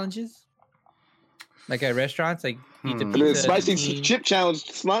food challenges? Like at restaurants, like eat the pizza, the spicy chip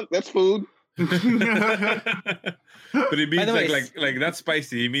challenge, slunk. That's food. But it means like not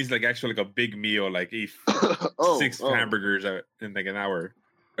spicy. It means like actually like a big meal, like eat 6 hamburgers in like an hour.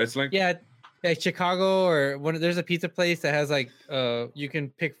 It's like like Chicago or there's a pizza place that has like you can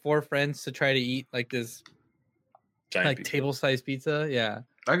pick 4 friends to try to eat like this giant like table sized pizza. Yeah,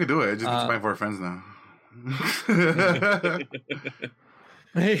 I could do it. I just need to find 4 friends now.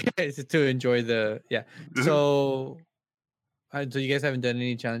 To enjoy the So you guys haven't done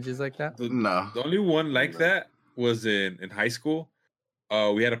any challenges like that? No. The only one like that was in high school.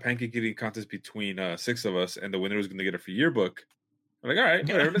 We had a pancake eating contest between 6 of us, and the winner was going to get a free yearbook. I'm like, all right,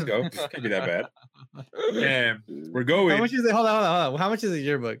 whatever, let's go. This can't be that bad. And we're going. How much is it? Hold on. How much is a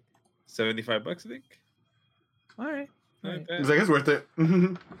yearbook? $75, I think. All right. It's like it's worth it.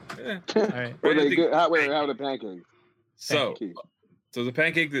 Yeah. All right. Were they good? How are the pancakes? So the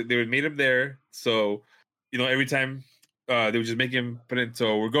pancake, they would made them there. So, every time they would just make him put it.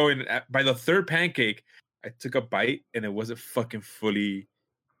 So we're going by the 3rd pancake. I took a bite and it wasn't fucking fully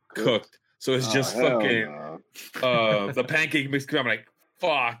cooked. So it's just fucking the pancake mixed. I'm like,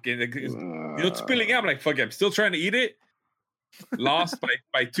 fuck, and spilling out. I'm like, fuck it. I'm still trying to eat it. Lost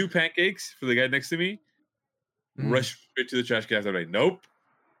by 2 pancakes for the guy next to me. Rushed straight to the trash can. I'm like, nope.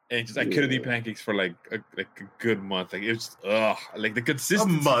 And I couldn't eat pancakes for like a good month. Like it was like the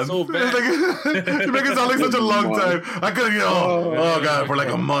consistency. A month. So bad. You make it sound like such a long time. I couldn't eat. Oh god, for like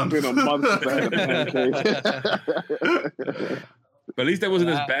a month. Been a month without a pancake. But at least that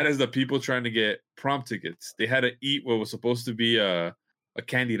wasn't as bad as the people trying to get prom tickets. They had to eat what was supposed to be a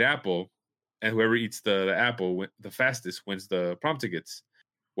candied apple, and whoever eats the apple the fastest wins the prom tickets.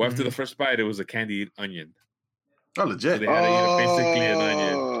 Well, after the first bite, it was a candied onion. Oh, legit. So they had to eat basically an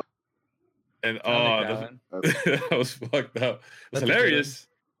onion. And that was fucked up. It was hilarious.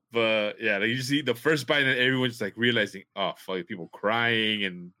 But yeah, like you just eat the first bite and everyone's like realizing, oh, fuck, people crying.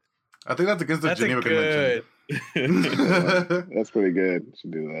 And I think that's against the Geneva Convention. That's pretty good. You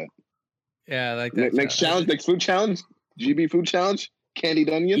should do that. Yeah, I like that. Next challenge, next food challenge, GB food challenge, candied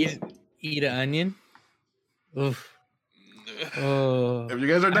onions. Eat an onion. Oof. Oh, If you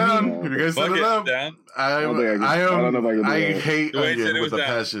guys are down, if you guys set it up, down. I don't think I don't know if I can do I that. hate Dwayne said onion it with was a down.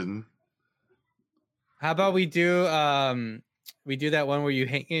 passion. how about we do that one where you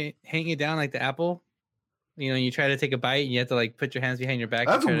hang it down like the apple? You know, you try to take a bite and you have to like put your hands behind your back.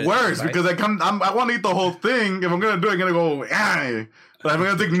 That's and try to worse take a bite. because I want to eat the whole thing. If I'm gonna do it, I'm gonna go. Ah, but I'm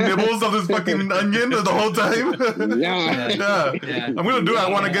gonna take nibbles of this fucking onion the whole time. Yeah. Yeah. I'm gonna do it. I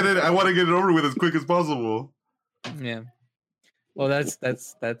want to get it. I want to get it over with as quick as possible. Yeah. Well, that's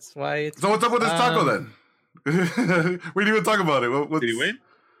why it's. So what's up with this taco then? We didn't even talk about it. Did he win?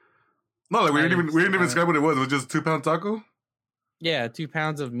 No, like we didn't even describe what it was. It was just 2 pound taco. Yeah, 2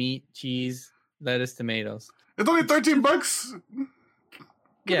 pounds of meat, cheese, lettuce, tomatoes. It's only $13. Give me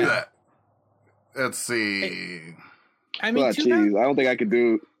Yeah. that. Let's see. I mean, But 2 cheese. pounds. I don't think I could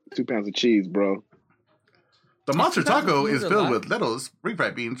do 2 pounds of cheese, bro. The monster taco is a filled lot. with lettuce,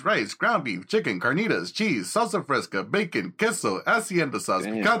 refried beans, rice, ground beef, chicken, carnitas, cheese, salsa fresca, bacon, queso, hacienda sauce,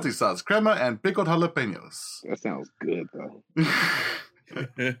 Damn. picante sauce, crema, and pickled jalapenos. That sounds good, though.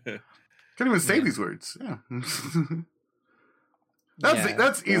 Can't even say these words. Yeah. Yeah.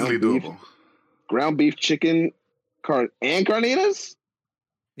 That's easily Ground beef. doable. Ground beef, chicken, and carnitas?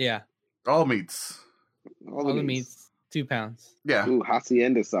 Yeah, All meats. All all the meats, 2 pounds. Yeah, Ooh,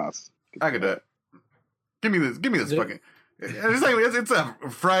 hacienda sauce. I could do it. Give me this. Give me this Is it- fucking. It's a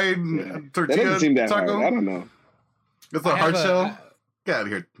fried Yeah. That tortilla doesn't seem that taco. hard. I don't know. It's a I hard have shell. Get out of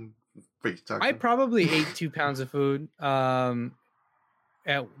here. Fake taco. I probably ate 2 pounds of food.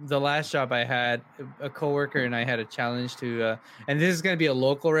 At the last job I had, a coworker and I had a challenge to, and this is going to be a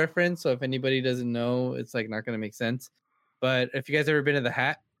local reference. So if anybody doesn't know, it's like not going to make sense. But if you guys ever been to the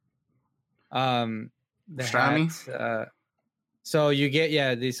Hat, the Pastrami? Hat, so you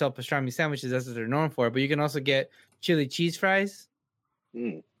get, they sell pastrami sandwiches. That's what they're known for. But you can also get chili cheese fries.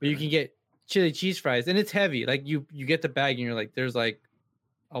 Mm. But you can get chili cheese fries, and it's heavy. Like you get the bag, and you're like, there's like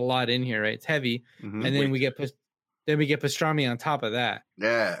a lot in here, right? It's heavy, Mhm. and then we get pastrami on top of that.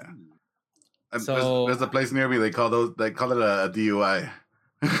 Yeah. And So- there's a place near me. They call it a DUI.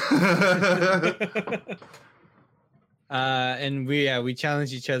 And we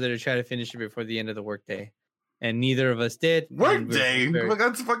challenged each other to try to finish it before the end of the workday, and neither of us did. and Work we're day. very- Look,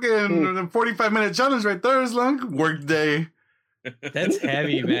 that's fucking a 45-minute challenge right there, Slunk. Work day. That's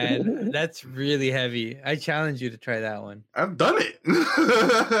heavy, man. That's really heavy. I challenge you to try that one. I've done it.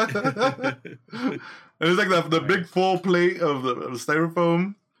 And it's like the big full plate of the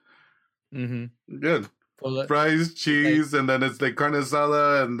styrofoam. Mm-hmm. Good. Fries, cheese, and then it's like carne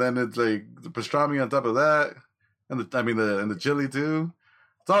asada, and then it's like the pastrami on top of that, and the chili too.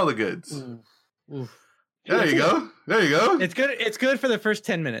 It's all the goods. Oof. There you go. There you go. It's good. It's good for the first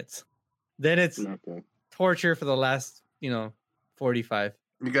 10 minutes. Then it's Okay. torture for the last, 45.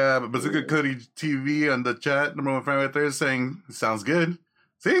 We got Bazooka Cody TV on the chat. Number one fan right there saying, "Sounds good."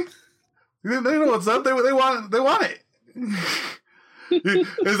 See, they know what's up. They want it.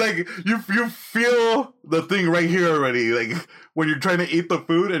 It's like you feel the thing right here already. Like when you're trying to eat the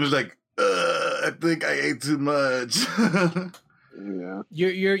food, and it's like, I think I ate too much. Yeah.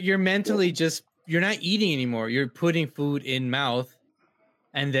 You're mentally just, you're not eating anymore. You're putting food in mouth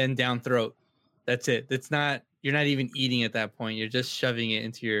and then down throat. That's it. You're not even eating at that point. You're just shoving it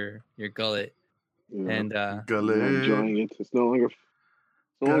into your gullet. Yeah. And You're not enjoying it. It's no longer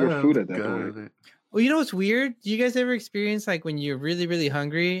food at that point. well, you know what's weird? Do you guys ever experience like when you're really, really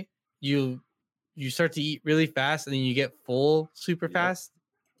hungry, you start to eat really fast and then you get full super fast?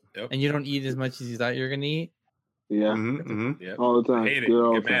 Yep. And you don't eat as much as you thought you were gonna eat? Yeah. Yep. All the I time. hate it. Do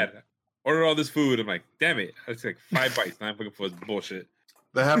all Get the time. mad. Order all this food. I'm like, damn it. It's like 5 bites. Now I'm looking for this bullshit.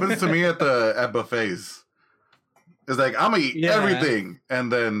 That happens to me at buffets. It's like I'm gonna eat Yeah. everything, and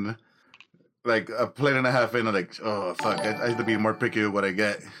then like a plate and a half in, I'm like, oh fuck, I have to be more picky with what I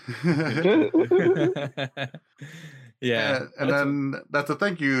get. Yeah. And then that's a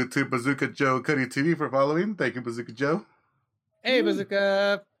thank you to Bazooka Joe Cuddy TV for following. Thank you, Bazooka Joe. Hey,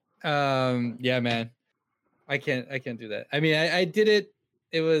 Bazooka. Yeah, man. I can't do that. I mean, I did it.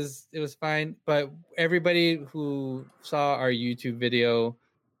 It was fine. But everybody who saw our YouTube video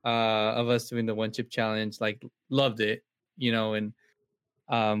of us doing the one chip challenge, like, loved it, and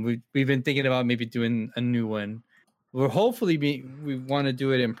we've been thinking about maybe doing a new one. We want to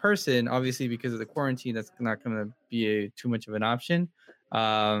do it in person, obviously, because of the quarantine. That's not going to be too much of an option.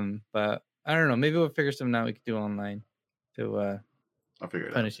 But I don't know. Maybe we'll figure something out we could do online to I'll figure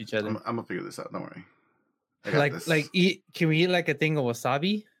it punish each other. I'm gonna figure this out. Don't worry. I got this. Can we eat like a thing of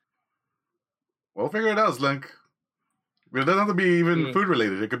wasabi? We'll figure it out, Slunk. It doesn't have to be even Mm. food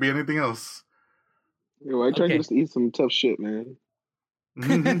related. It could be anything else. Yo, I try Okay. just to eat some tough shit, man.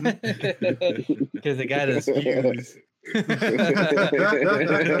 Because the guy does views. It's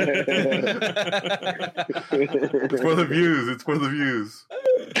for the views. It's for the views.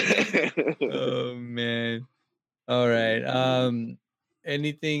 Oh man. All right.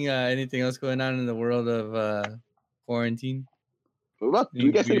 Anything else going on in the world of quarantine? What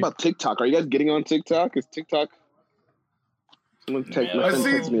you guys think about TikTok? Are you guys getting on TikTok? Is TikTok? Someone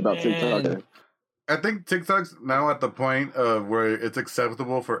text me about TikTok. I think TikTok's now at the point of where it's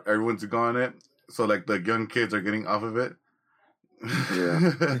acceptable for everyone to go on it. So like the young kids are getting off of it.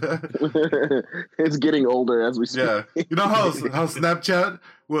 Yeah. It's getting older as we speak. Yeah. You know how Snapchat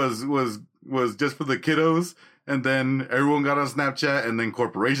was just for the kiddos, and then everyone got on Snapchat, and then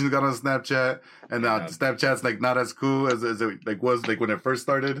corporations got on Snapchat, and now Snapchat's like not as cool as it like was like when it first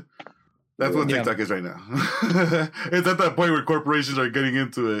started. That's what TikTok is right now. It's at that point where corporations are getting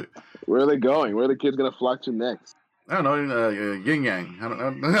into it. Where are they going? Where are the kids gonna flock to next? I don't know, yin yang. I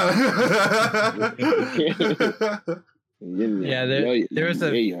don't know. Yeah, there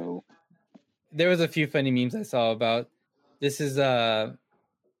was a few funny memes I saw about this is sorry,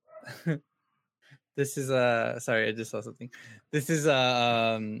 I just saw something. This is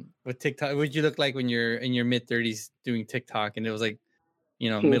with TikTok. What would you look like when you're in your mid-30s doing TikTok? And it was like,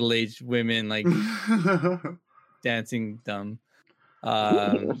 middle-aged women like dancing dumb.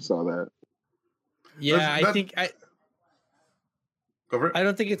 I saw that. Yeah, I think I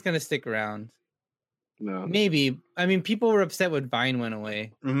don't think it's gonna stick around. No, maybe. I mean, people were upset when Vine went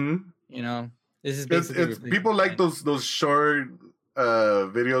away. Mm-hmm. This is it's people like those short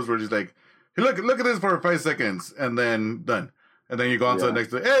videos where just like, hey, look at this for 5 seconds and then done, and then you go on to the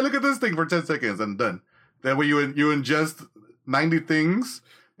next. Hey, look at this thing for 10 seconds and done. That way you ingest 90 things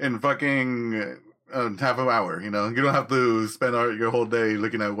in fucking half an hour. You don't have to spend your whole day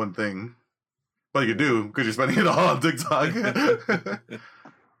looking at one thing. But you do, because you're spending it all on TikTok.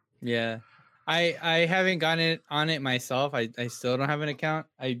 Yeah. I haven't gotten on it myself. I still don't have an account.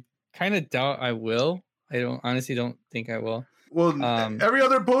 I kind of doubt I will. I honestly don't think I will. Well, every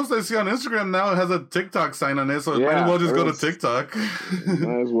other post I see on Instagram now has a TikTok sign on it, so might as well just go to TikTok.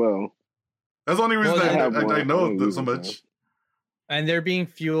 Might as well. That's the only reason I know so much. And they're being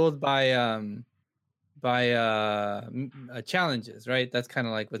fueled by challenges, right? That's kind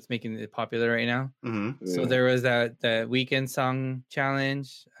of like what's making it popular right now. Mm-hmm. So there was that weekend song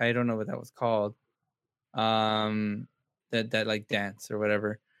challenge. I don't know what that was called. That like dance or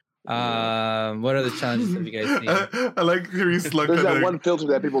whatever. What other challenges have you guys seen? I like how you slug. There's that one filter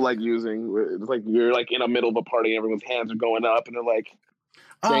that people like using. Where it's like you're like in the middle of a party and everyone's hands are going up and they're like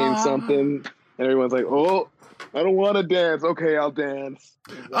saying something, and everyone's like, "Oh, I don't want to dance. Okay, I'll dance."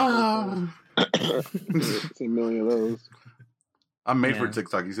 It's a million of those. I'm made for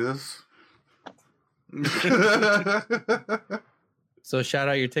TikTok. You see this? So shout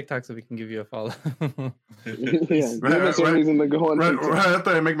out your TikTok so we can give you a follow. Yeah, right reason to go on right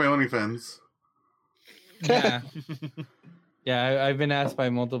after I make my OnlyFans. Yeah. Yeah, I've been asked by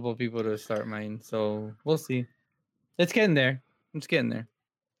multiple people to start mine, so we'll see. It's getting there. It's getting there.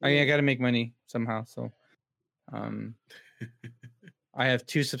 I mean, I got to make money somehow, so I have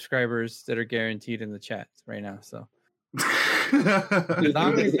 2 subscribers that are guaranteed in the chat right now, so as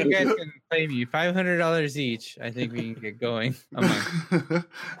long as you guys can pay me $500 each, I think we can get going. You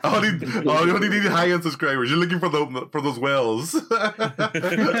only need high-end subscribers. You're looking for those whales.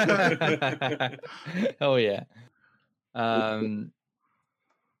 Oh yeah.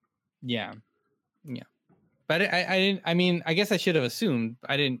 Yeah. But I didn't. I mean, I guess I should have assumed.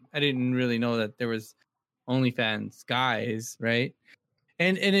 I didn't really know that there was OnlyFans guys, right?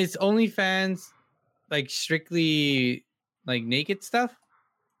 And it's OnlyFans like strictly like naked stuff.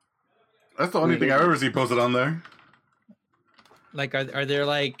 That's the only thing I've ever seen posted on there. Like, are there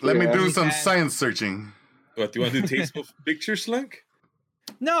like? Let me do some science searching. What, do you want to do tasteful pictures, Slunk?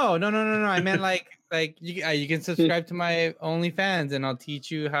 No. I meant like you can subscribe to my OnlyFans, and I'll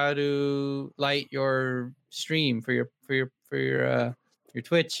teach you how to light your stream for your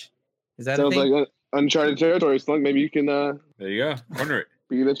Twitch. Is that sounds like uncharted territory, Slunk? Maybe you can. There you go. Corner it.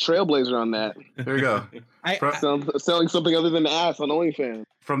 Be the trailblazer on that. There you go. Selling something other than ass on OnlyFans.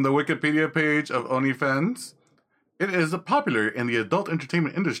 From the Wikipedia page of OnlyFans, it is popular in the adult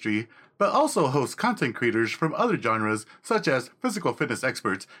entertainment industry, but also hosts content creators from other genres such as physical fitness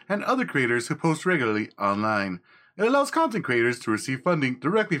experts and other creators who post regularly online. It allows content creators to receive funding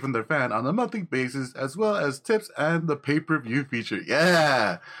directly from their fan on a monthly basis, as well as tips and the pay-per-view feature.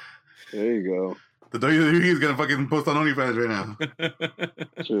 Yeah! There you go. The WWE is gonna fucking post on OnlyFans right now.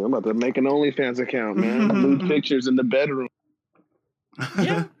 Sure, I'm about to make an OnlyFans account, man. Nude pictures in the bedroom.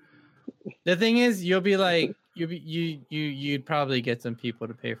 Yeah. The thing is, you'll be like, you'd probably get some people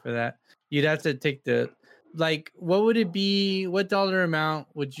to pay for that. You'd have to take what would it be? What dollar amount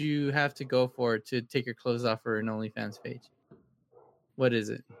would you have to go for to take your clothes off for an OnlyFans page? What is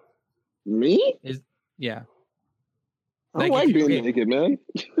it? Me? Yeah. I like being naked, man.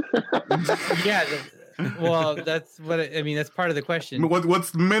 Yeah. Well, that's what I mean. That's part of the question.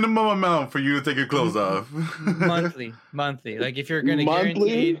 What's the minimum amount for you to take your clothes off? monthly. Like if you're gonna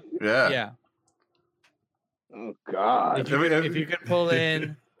guarantee, yeah. Oh God! If you could pull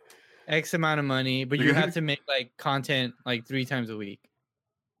in X amount of money, but you have to make like content like 3 times a week.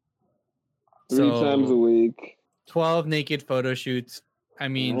 3 times a week. 12 naked photo shoots. I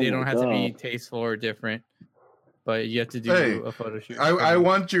mean, they don't have to be tasteful or different, but you have to do a photo shoot. I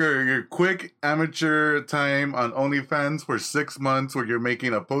want your quick amateur time on OnlyFans for 6 months where you're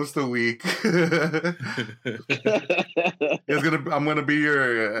making a post a week. I'm gonna be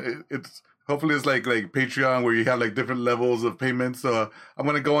your. Hopefully it's like Patreon where you have like different levels of payments. So I'm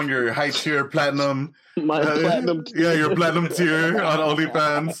gonna go on your high tier platinum. My platinum tier. Yeah, your platinum tier on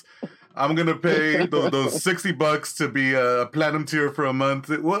OnlyFans. I'm gonna pay those $60 to be a platinum tier for a month.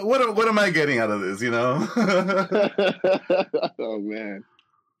 What am I getting out of this? You know? Oh man.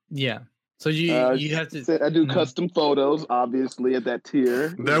 Yeah. So you have to. I do custom photos, obviously, at that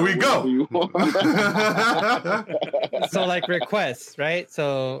tier. There we go. So like requests, right?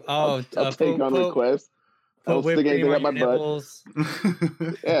 So I'll take on requests. I'll stick anything up my butt.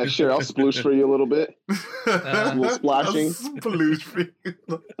 Yeah, sure. I'll sploosh for you a little bit. A little splashing. Sploosh for you a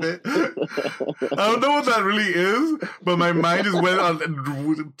little bit. I don't know what that really is, but my mind just went on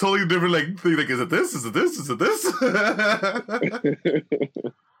totally different. Like, is it this? Is it this? Is it this?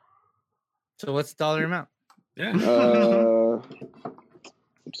 So what's the dollar amount? Yeah.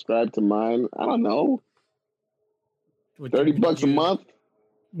 Subscribe to mine. I don't know. $30 a month.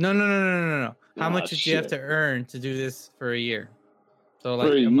 No. How much did you have to earn to do this for a year? So like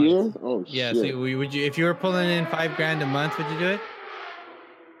for a year? Month. Oh yeah. Shit. So would you, if you were pulling in $5,000 a month, would you do it?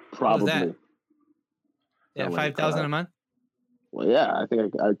 Probably. Yeah, 5,000 a month. Well, yeah, I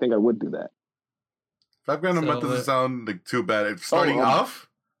think I would do that. $5,000 a month doesn't sound like too bad. It's starting off.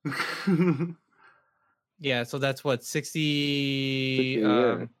 Yeah, so that's what 60 a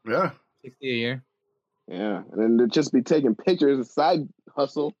year. Yeah, 60 a year. Yeah, and then to just be taking pictures, a side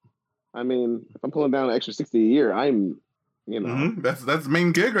hustle. I mean, if I'm pulling down an extra 60 a year, I'm, that's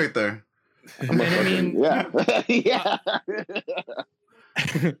main gig right there. Yeah.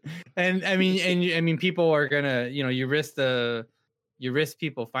 And I mean, people are gonna, you risk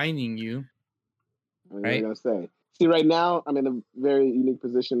people finding you. Right? I'm gonna say. See, right now, I'm in a very unique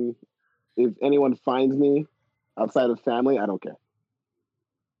position. If anyone finds me outside of family, I don't care.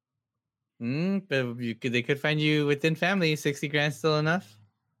 But they could find you within family. $60,000 still enough?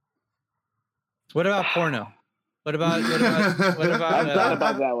 What about porno? What about? I've thought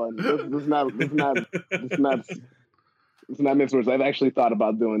about that one. This is not mixed words. I've actually thought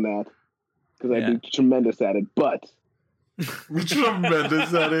about doing that because I'd be tremendous at it. But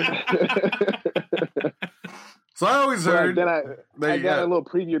tremendous at it. So I always heard. Then I got a little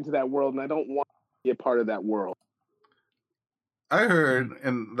preview into that world, and I don't want to be a part of that world. I heard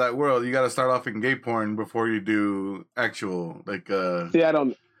in that world you got to start off in gay porn before you do actual See, I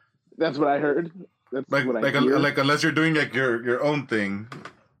don't. That's what I heard. That's what I hear. Unless you're doing like your own thing.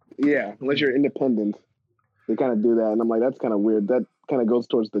 Yeah, unless you're independent, they kind of do that, and I'm like, that's kind of weird. That kind of goes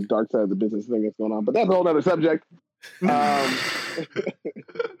towards the dark side of the business thing that's going on. But that's a whole other subject.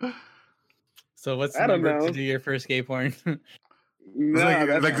 So what's the number to do your first gay porn?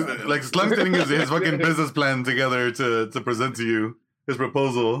 Like Slunk getting his fucking business plan together to present to you his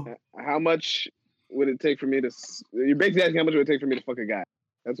proposal. How much would it take for me to? You're basically asking how much would it take for me to fuck a guy.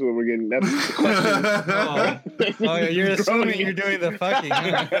 That's what we're getting. That's the question. Oh, you're assuming you're doing the fucking.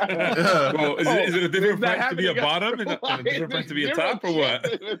 Huh? Yeah. Well, is it a different price to be a bottom and a different price to be a top, or what?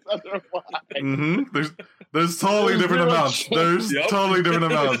 There's totally different amounts. There's totally different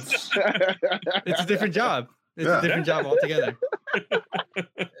amounts. It's a different job. It's a different job altogether.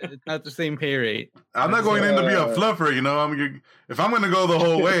 It's not the same pay rate. I'm not going in to be a fluffer, if I'm going to go the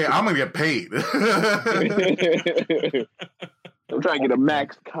whole way, I'm going to get paid. I'm trying to get a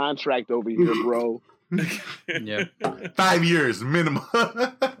max contract over here, bro. Yeah. 5 years minimum.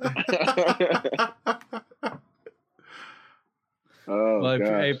 Well,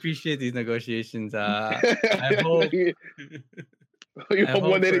 I appreciate these negotiations. I hope. You hope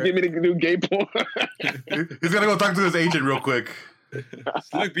one day to give me the new gay porn. He's gonna go talk to his agent real quick.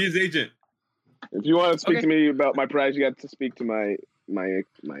 Look, be his agent. If you want to speak to me about my price, you got to speak to my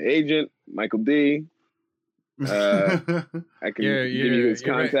agent, Michael D. I can give you his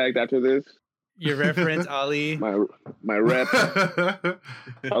contact after this. Your reference, Ali. My rep.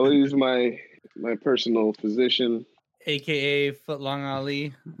 Ali's my personal physician, AKA Footlong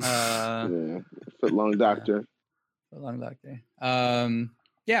Ali. Yeah, footlong doctor. Footlong doctor.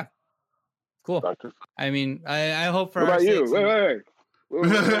 Yeah. Cool. Doctor. I mean, I hope for What our about you? sakes. Wait.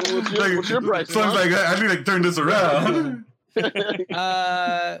 What's your price? Sounds like I need to turn this around.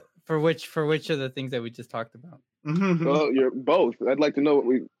 For which of the things that we just talked about? Well, you're both. I'd like to know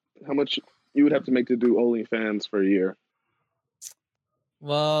how much you would have to make to do OnlyFans for a year.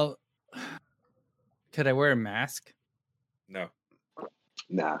 Well, could I wear a mask? No.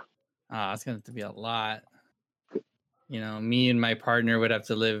 Nah. It's going to have to be a lot. You know, me and my partner would have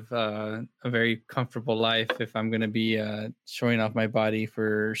to live a very comfortable life if I'm going to be showing off my body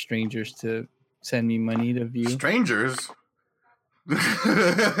for strangers to send me money to view. Strangers? Maybe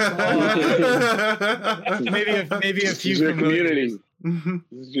a few your community.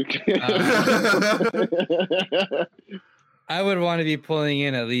 I would want to be pulling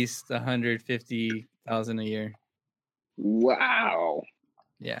in at least 150,000 a year. Wow.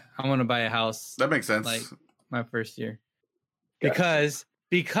 Yeah, I want to buy a house. That makes sense. Like my first year, because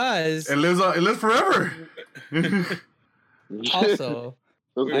it lives forever. Also,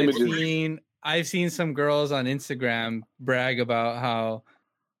 Those images. I've seen some girls on Instagram brag about how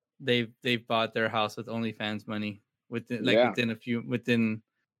they've bought their house with OnlyFans money within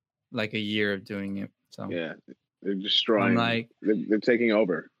like a year of doing it. So yeah, they're destroying. I'm like, they're taking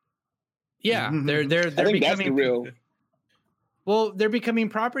over. Yeah, they're I think becoming that's the real. Well, they're becoming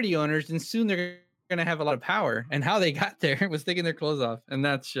property owners, and soon they're going to have a lot of power. And how they got there was taking their clothes off, and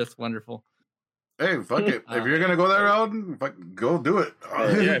that's just wonderful. Hey, fuck it! If you're gonna go that route, go do it.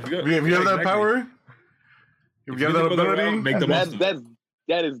 If you have that power, if you have that ability, make the most of it.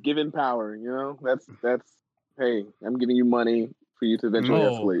 That is given power. You know, that's. Hey, I'm giving you money for you to eventually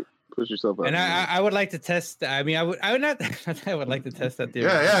escalate. Push yourself up. And I would like to test. I mean, I would not. I would like to test that theory.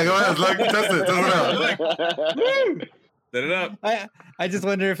 Yeah. Go ahead. Test it. Test it out. Set it up. I just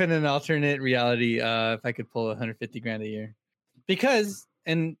wonder if in an alternate reality, if I could pull 150 grand a year, because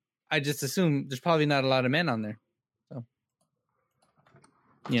I just assume there's probably not a lot of men on there. So,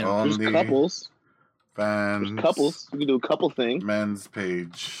 there's couples. Fans. There's couples. You can do a couple thing. Men's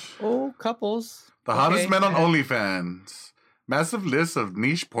page. Oh, couples. The hottest men on OnlyFans. Massive list of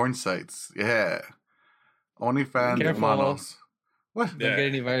niche porn sites. Yeah. OnlyFans models. What? Don't get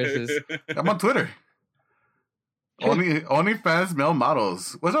any viruses. I'm on Twitter. OnlyFans male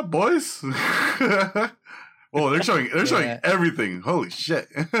models. What's up, boys? Oh, they're showing everything. Holy shit.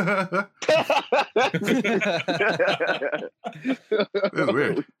 That's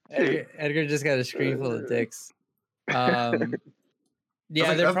weird. Edgar just got a screen full of dicks.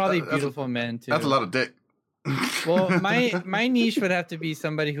 Yeah, they're probably beautiful men too. That's a lot of dick. Well, my niche would have to be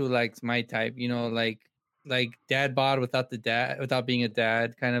somebody who likes my type, you know, like dad bod without being a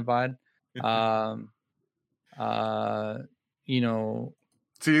dad kind of bod. You know.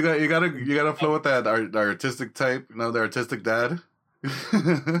 So you gotta flow with that artistic type, you know, the artistic dad. you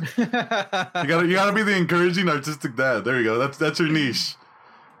gotta be the encouraging artistic dad. There you go. That's your niche.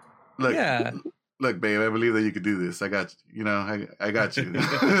 Look, babe, I believe that you could do this. I got you. You know, I got you.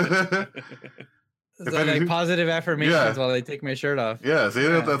 Like positive affirmations while I take my shirt off. Yeah, see,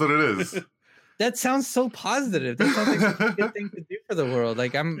 that's what it is. That sounds so positive. That sounds like a good thing to do for the world.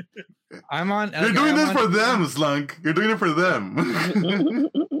 Like I'm on. You're doing this for them, Slunk. You're doing it for them.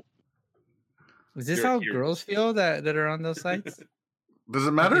 Is this how girls feel that are on those sites? Does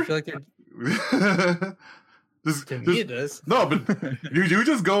it matter? I feel like they're. To me, it does. No, but you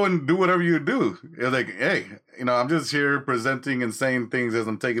just go and do whatever you do. You're like, hey, you know, I'm just here presenting and saying things as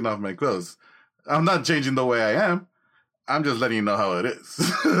I'm taking off my clothes. I'm not changing the way I am. I'm just letting you know how it is.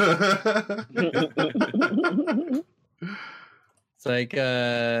 It's like,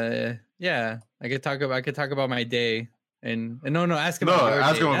 yeah, I could talk about my day, and no, ask him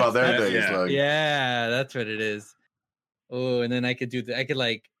about their day. Yeah, that's what it is. Oh, and then I could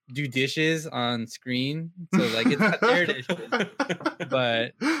like do dishes on screen, so like it's not their dishes,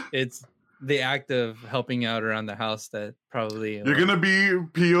 but it's the act of helping out around the house that probably you're gonna be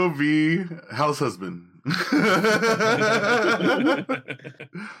POV house husband.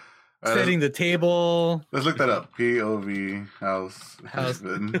 Setting the table. Let's look that up. POV house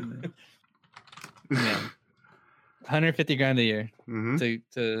husband. Yeah, 150 grand a year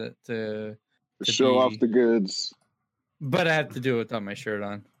to show off the goods. But I have to do it without my shirt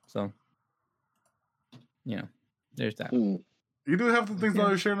on, so there's that. You do have the things without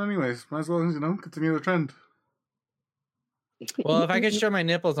your shirt anyways. Might as well, continue the trend. Well, if I could show my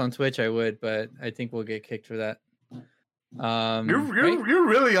nipples on Twitch, I would, but I think we'll get kicked for that. You're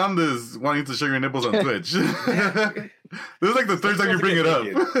really on this wanting to show your nipples on Twitch. This is like the third time you bring it up.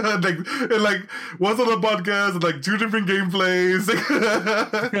 like once on the podcast, and like 2 different gameplays.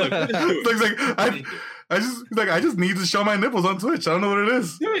 I just need to show my nipples on Twitch. I don't know what it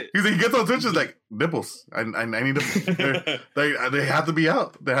is. He's like, he gets on Twitch, is like nipples. I need nipples. They have to be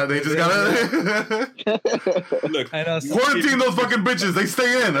out. They just gotta Look. I know. Quarantine those fucking bitches. They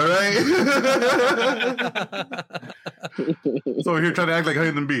stay in, all right. So we're here trying to act like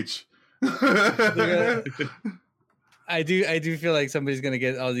Hayden Beach. I do feel like somebody's gonna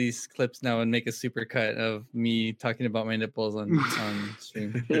get all these clips now and make a super cut of me talking about my nipples on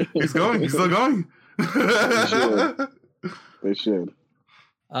stream. He's going. He's still going. They should.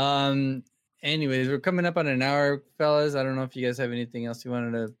 Anyways, we're coming up on an hour, fellas. I don't know if you guys have anything else you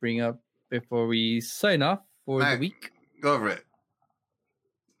wanted to bring up before we sign off for the week. Go over it.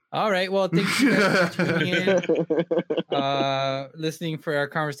 All right. Well, thank you guys for tuning in, listening for our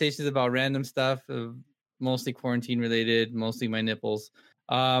conversations about random stuff, mostly quarantine related, mostly my nipples.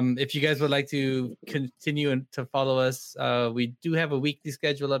 If you guys would like to continue and to follow us, we do have a weekly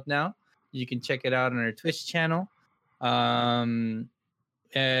schedule up now. You can check it out on our Twitch channel. You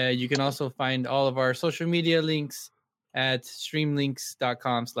can also find all of our social media links at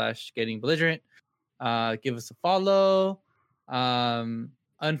streamlinks.com/gettingbelligerent. Give us a follow.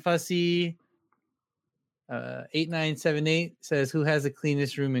 Unfussy 8978 says, "Who has the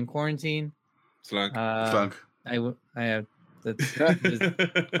cleanest room in quarantine?" Slunk. Slunk. I have. That's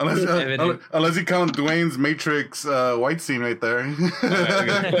unless you count Dwayne's Matrix white scene right there. Look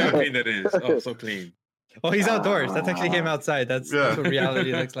how clean that is. Oh, so clean. Oh, he's outdoors. That's actually him outside. That's what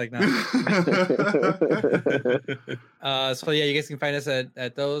reality looks like now. So yeah, you guys can find us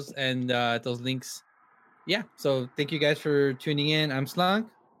at those and those links. Yeah. So thank you guys for tuning in. I'm Slunk.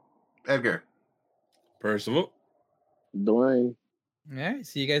 Edgar. Percival. Dwayne. All right.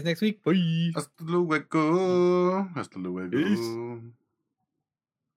 See you guys next week. Bye. Hasta luego. Hasta luego. Peace.